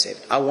saved, always saved.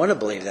 I want to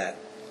believe that.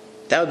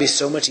 That would be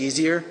so much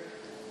easier.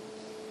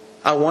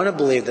 I want to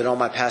believe that all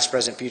my past,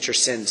 present, future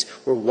sins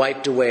were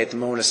wiped away at the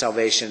moment of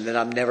salvation, that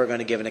I'm never going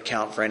to give an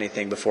account for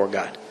anything before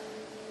God.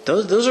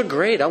 Those are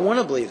great. I want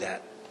to believe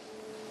that.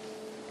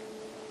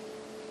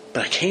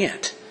 But I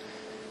can't,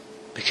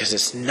 because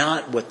it's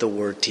not what the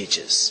Word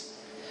teaches.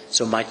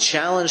 So my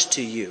challenge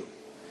to you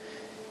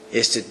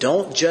is to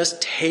don't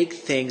just take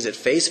things at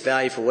face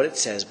value for what it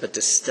says, but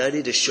to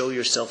study to show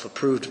yourself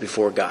approved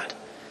before God.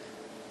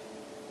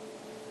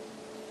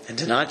 And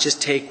to not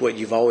just take what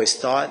you've always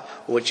thought,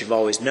 or what you've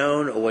always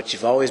known, or what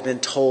you've always been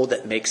told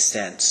that makes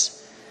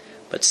sense,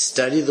 but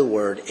study the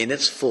Word in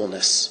its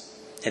fullness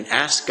and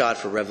ask God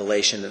for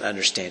revelation and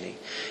understanding.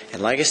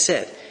 And like I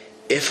said,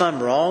 if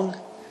I'm wrong,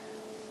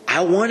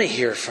 I want to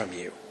hear from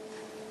you,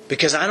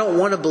 because I don't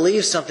want to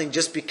believe something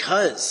just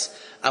because.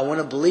 I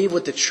want to believe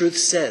what the truth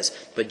says.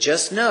 But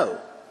just know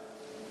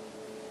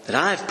that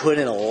I've put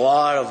in a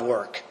lot of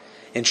work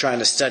in trying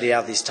to study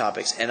out these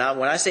topics. And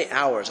when I say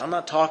hours, I'm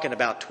not talking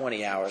about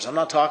 20 hours. I'm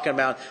not talking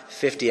about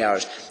 50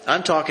 hours.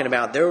 I'm talking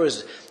about there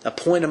was a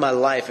point in my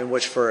life in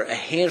which for a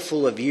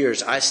handful of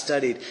years I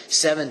studied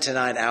 7 to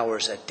 9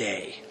 hours a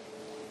day.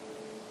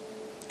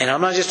 And I'm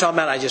not just talking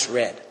about I just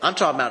read. I'm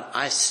talking about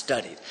I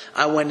studied.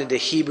 I went into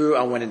Hebrew.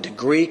 I went into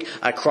Greek.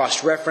 I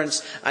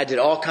cross-referenced. I did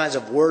all kinds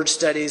of word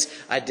studies.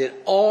 I did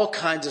all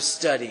kinds of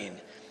studying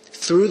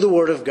through the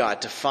Word of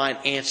God to find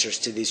answers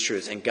to these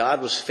truths. And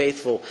God was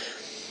faithful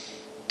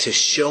to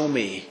show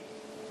me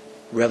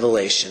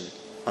revelation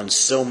on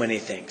so many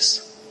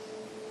things.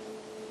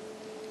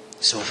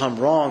 So if I'm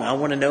wrong, I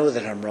want to know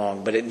that I'm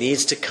wrong. But it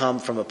needs to come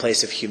from a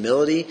place of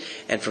humility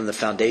and from the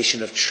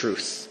foundation of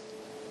truth.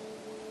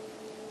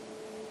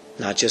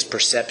 Not just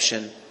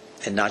perception,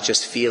 and not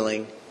just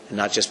feeling, and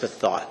not just with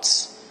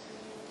thoughts.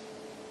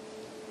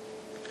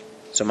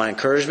 So my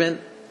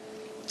encouragement,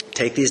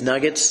 take these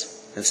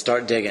nuggets and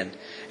start digging.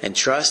 And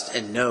trust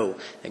and know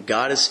that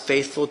God is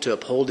faithful to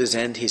uphold His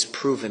end. He's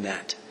proven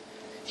that.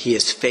 He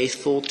is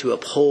faithful to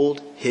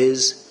uphold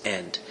His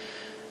end.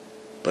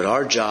 But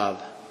our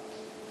job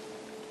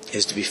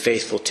is to be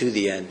faithful to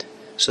the end,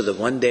 so that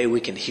one day we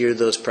can hear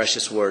those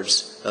precious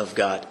words of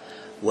God.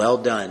 Well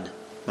done,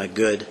 my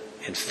good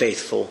and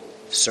faithful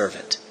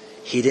servant.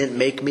 He didn't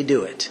make me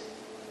do it.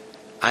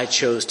 I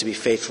chose to be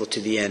faithful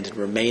to the end and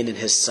remain in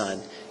His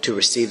Son to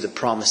receive the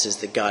promises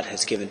that God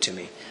has given to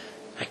me.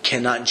 I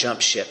cannot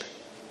jump ship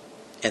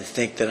and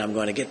think that I'm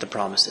going to get the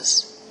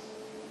promises.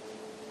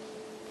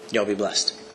 Y'all be blessed.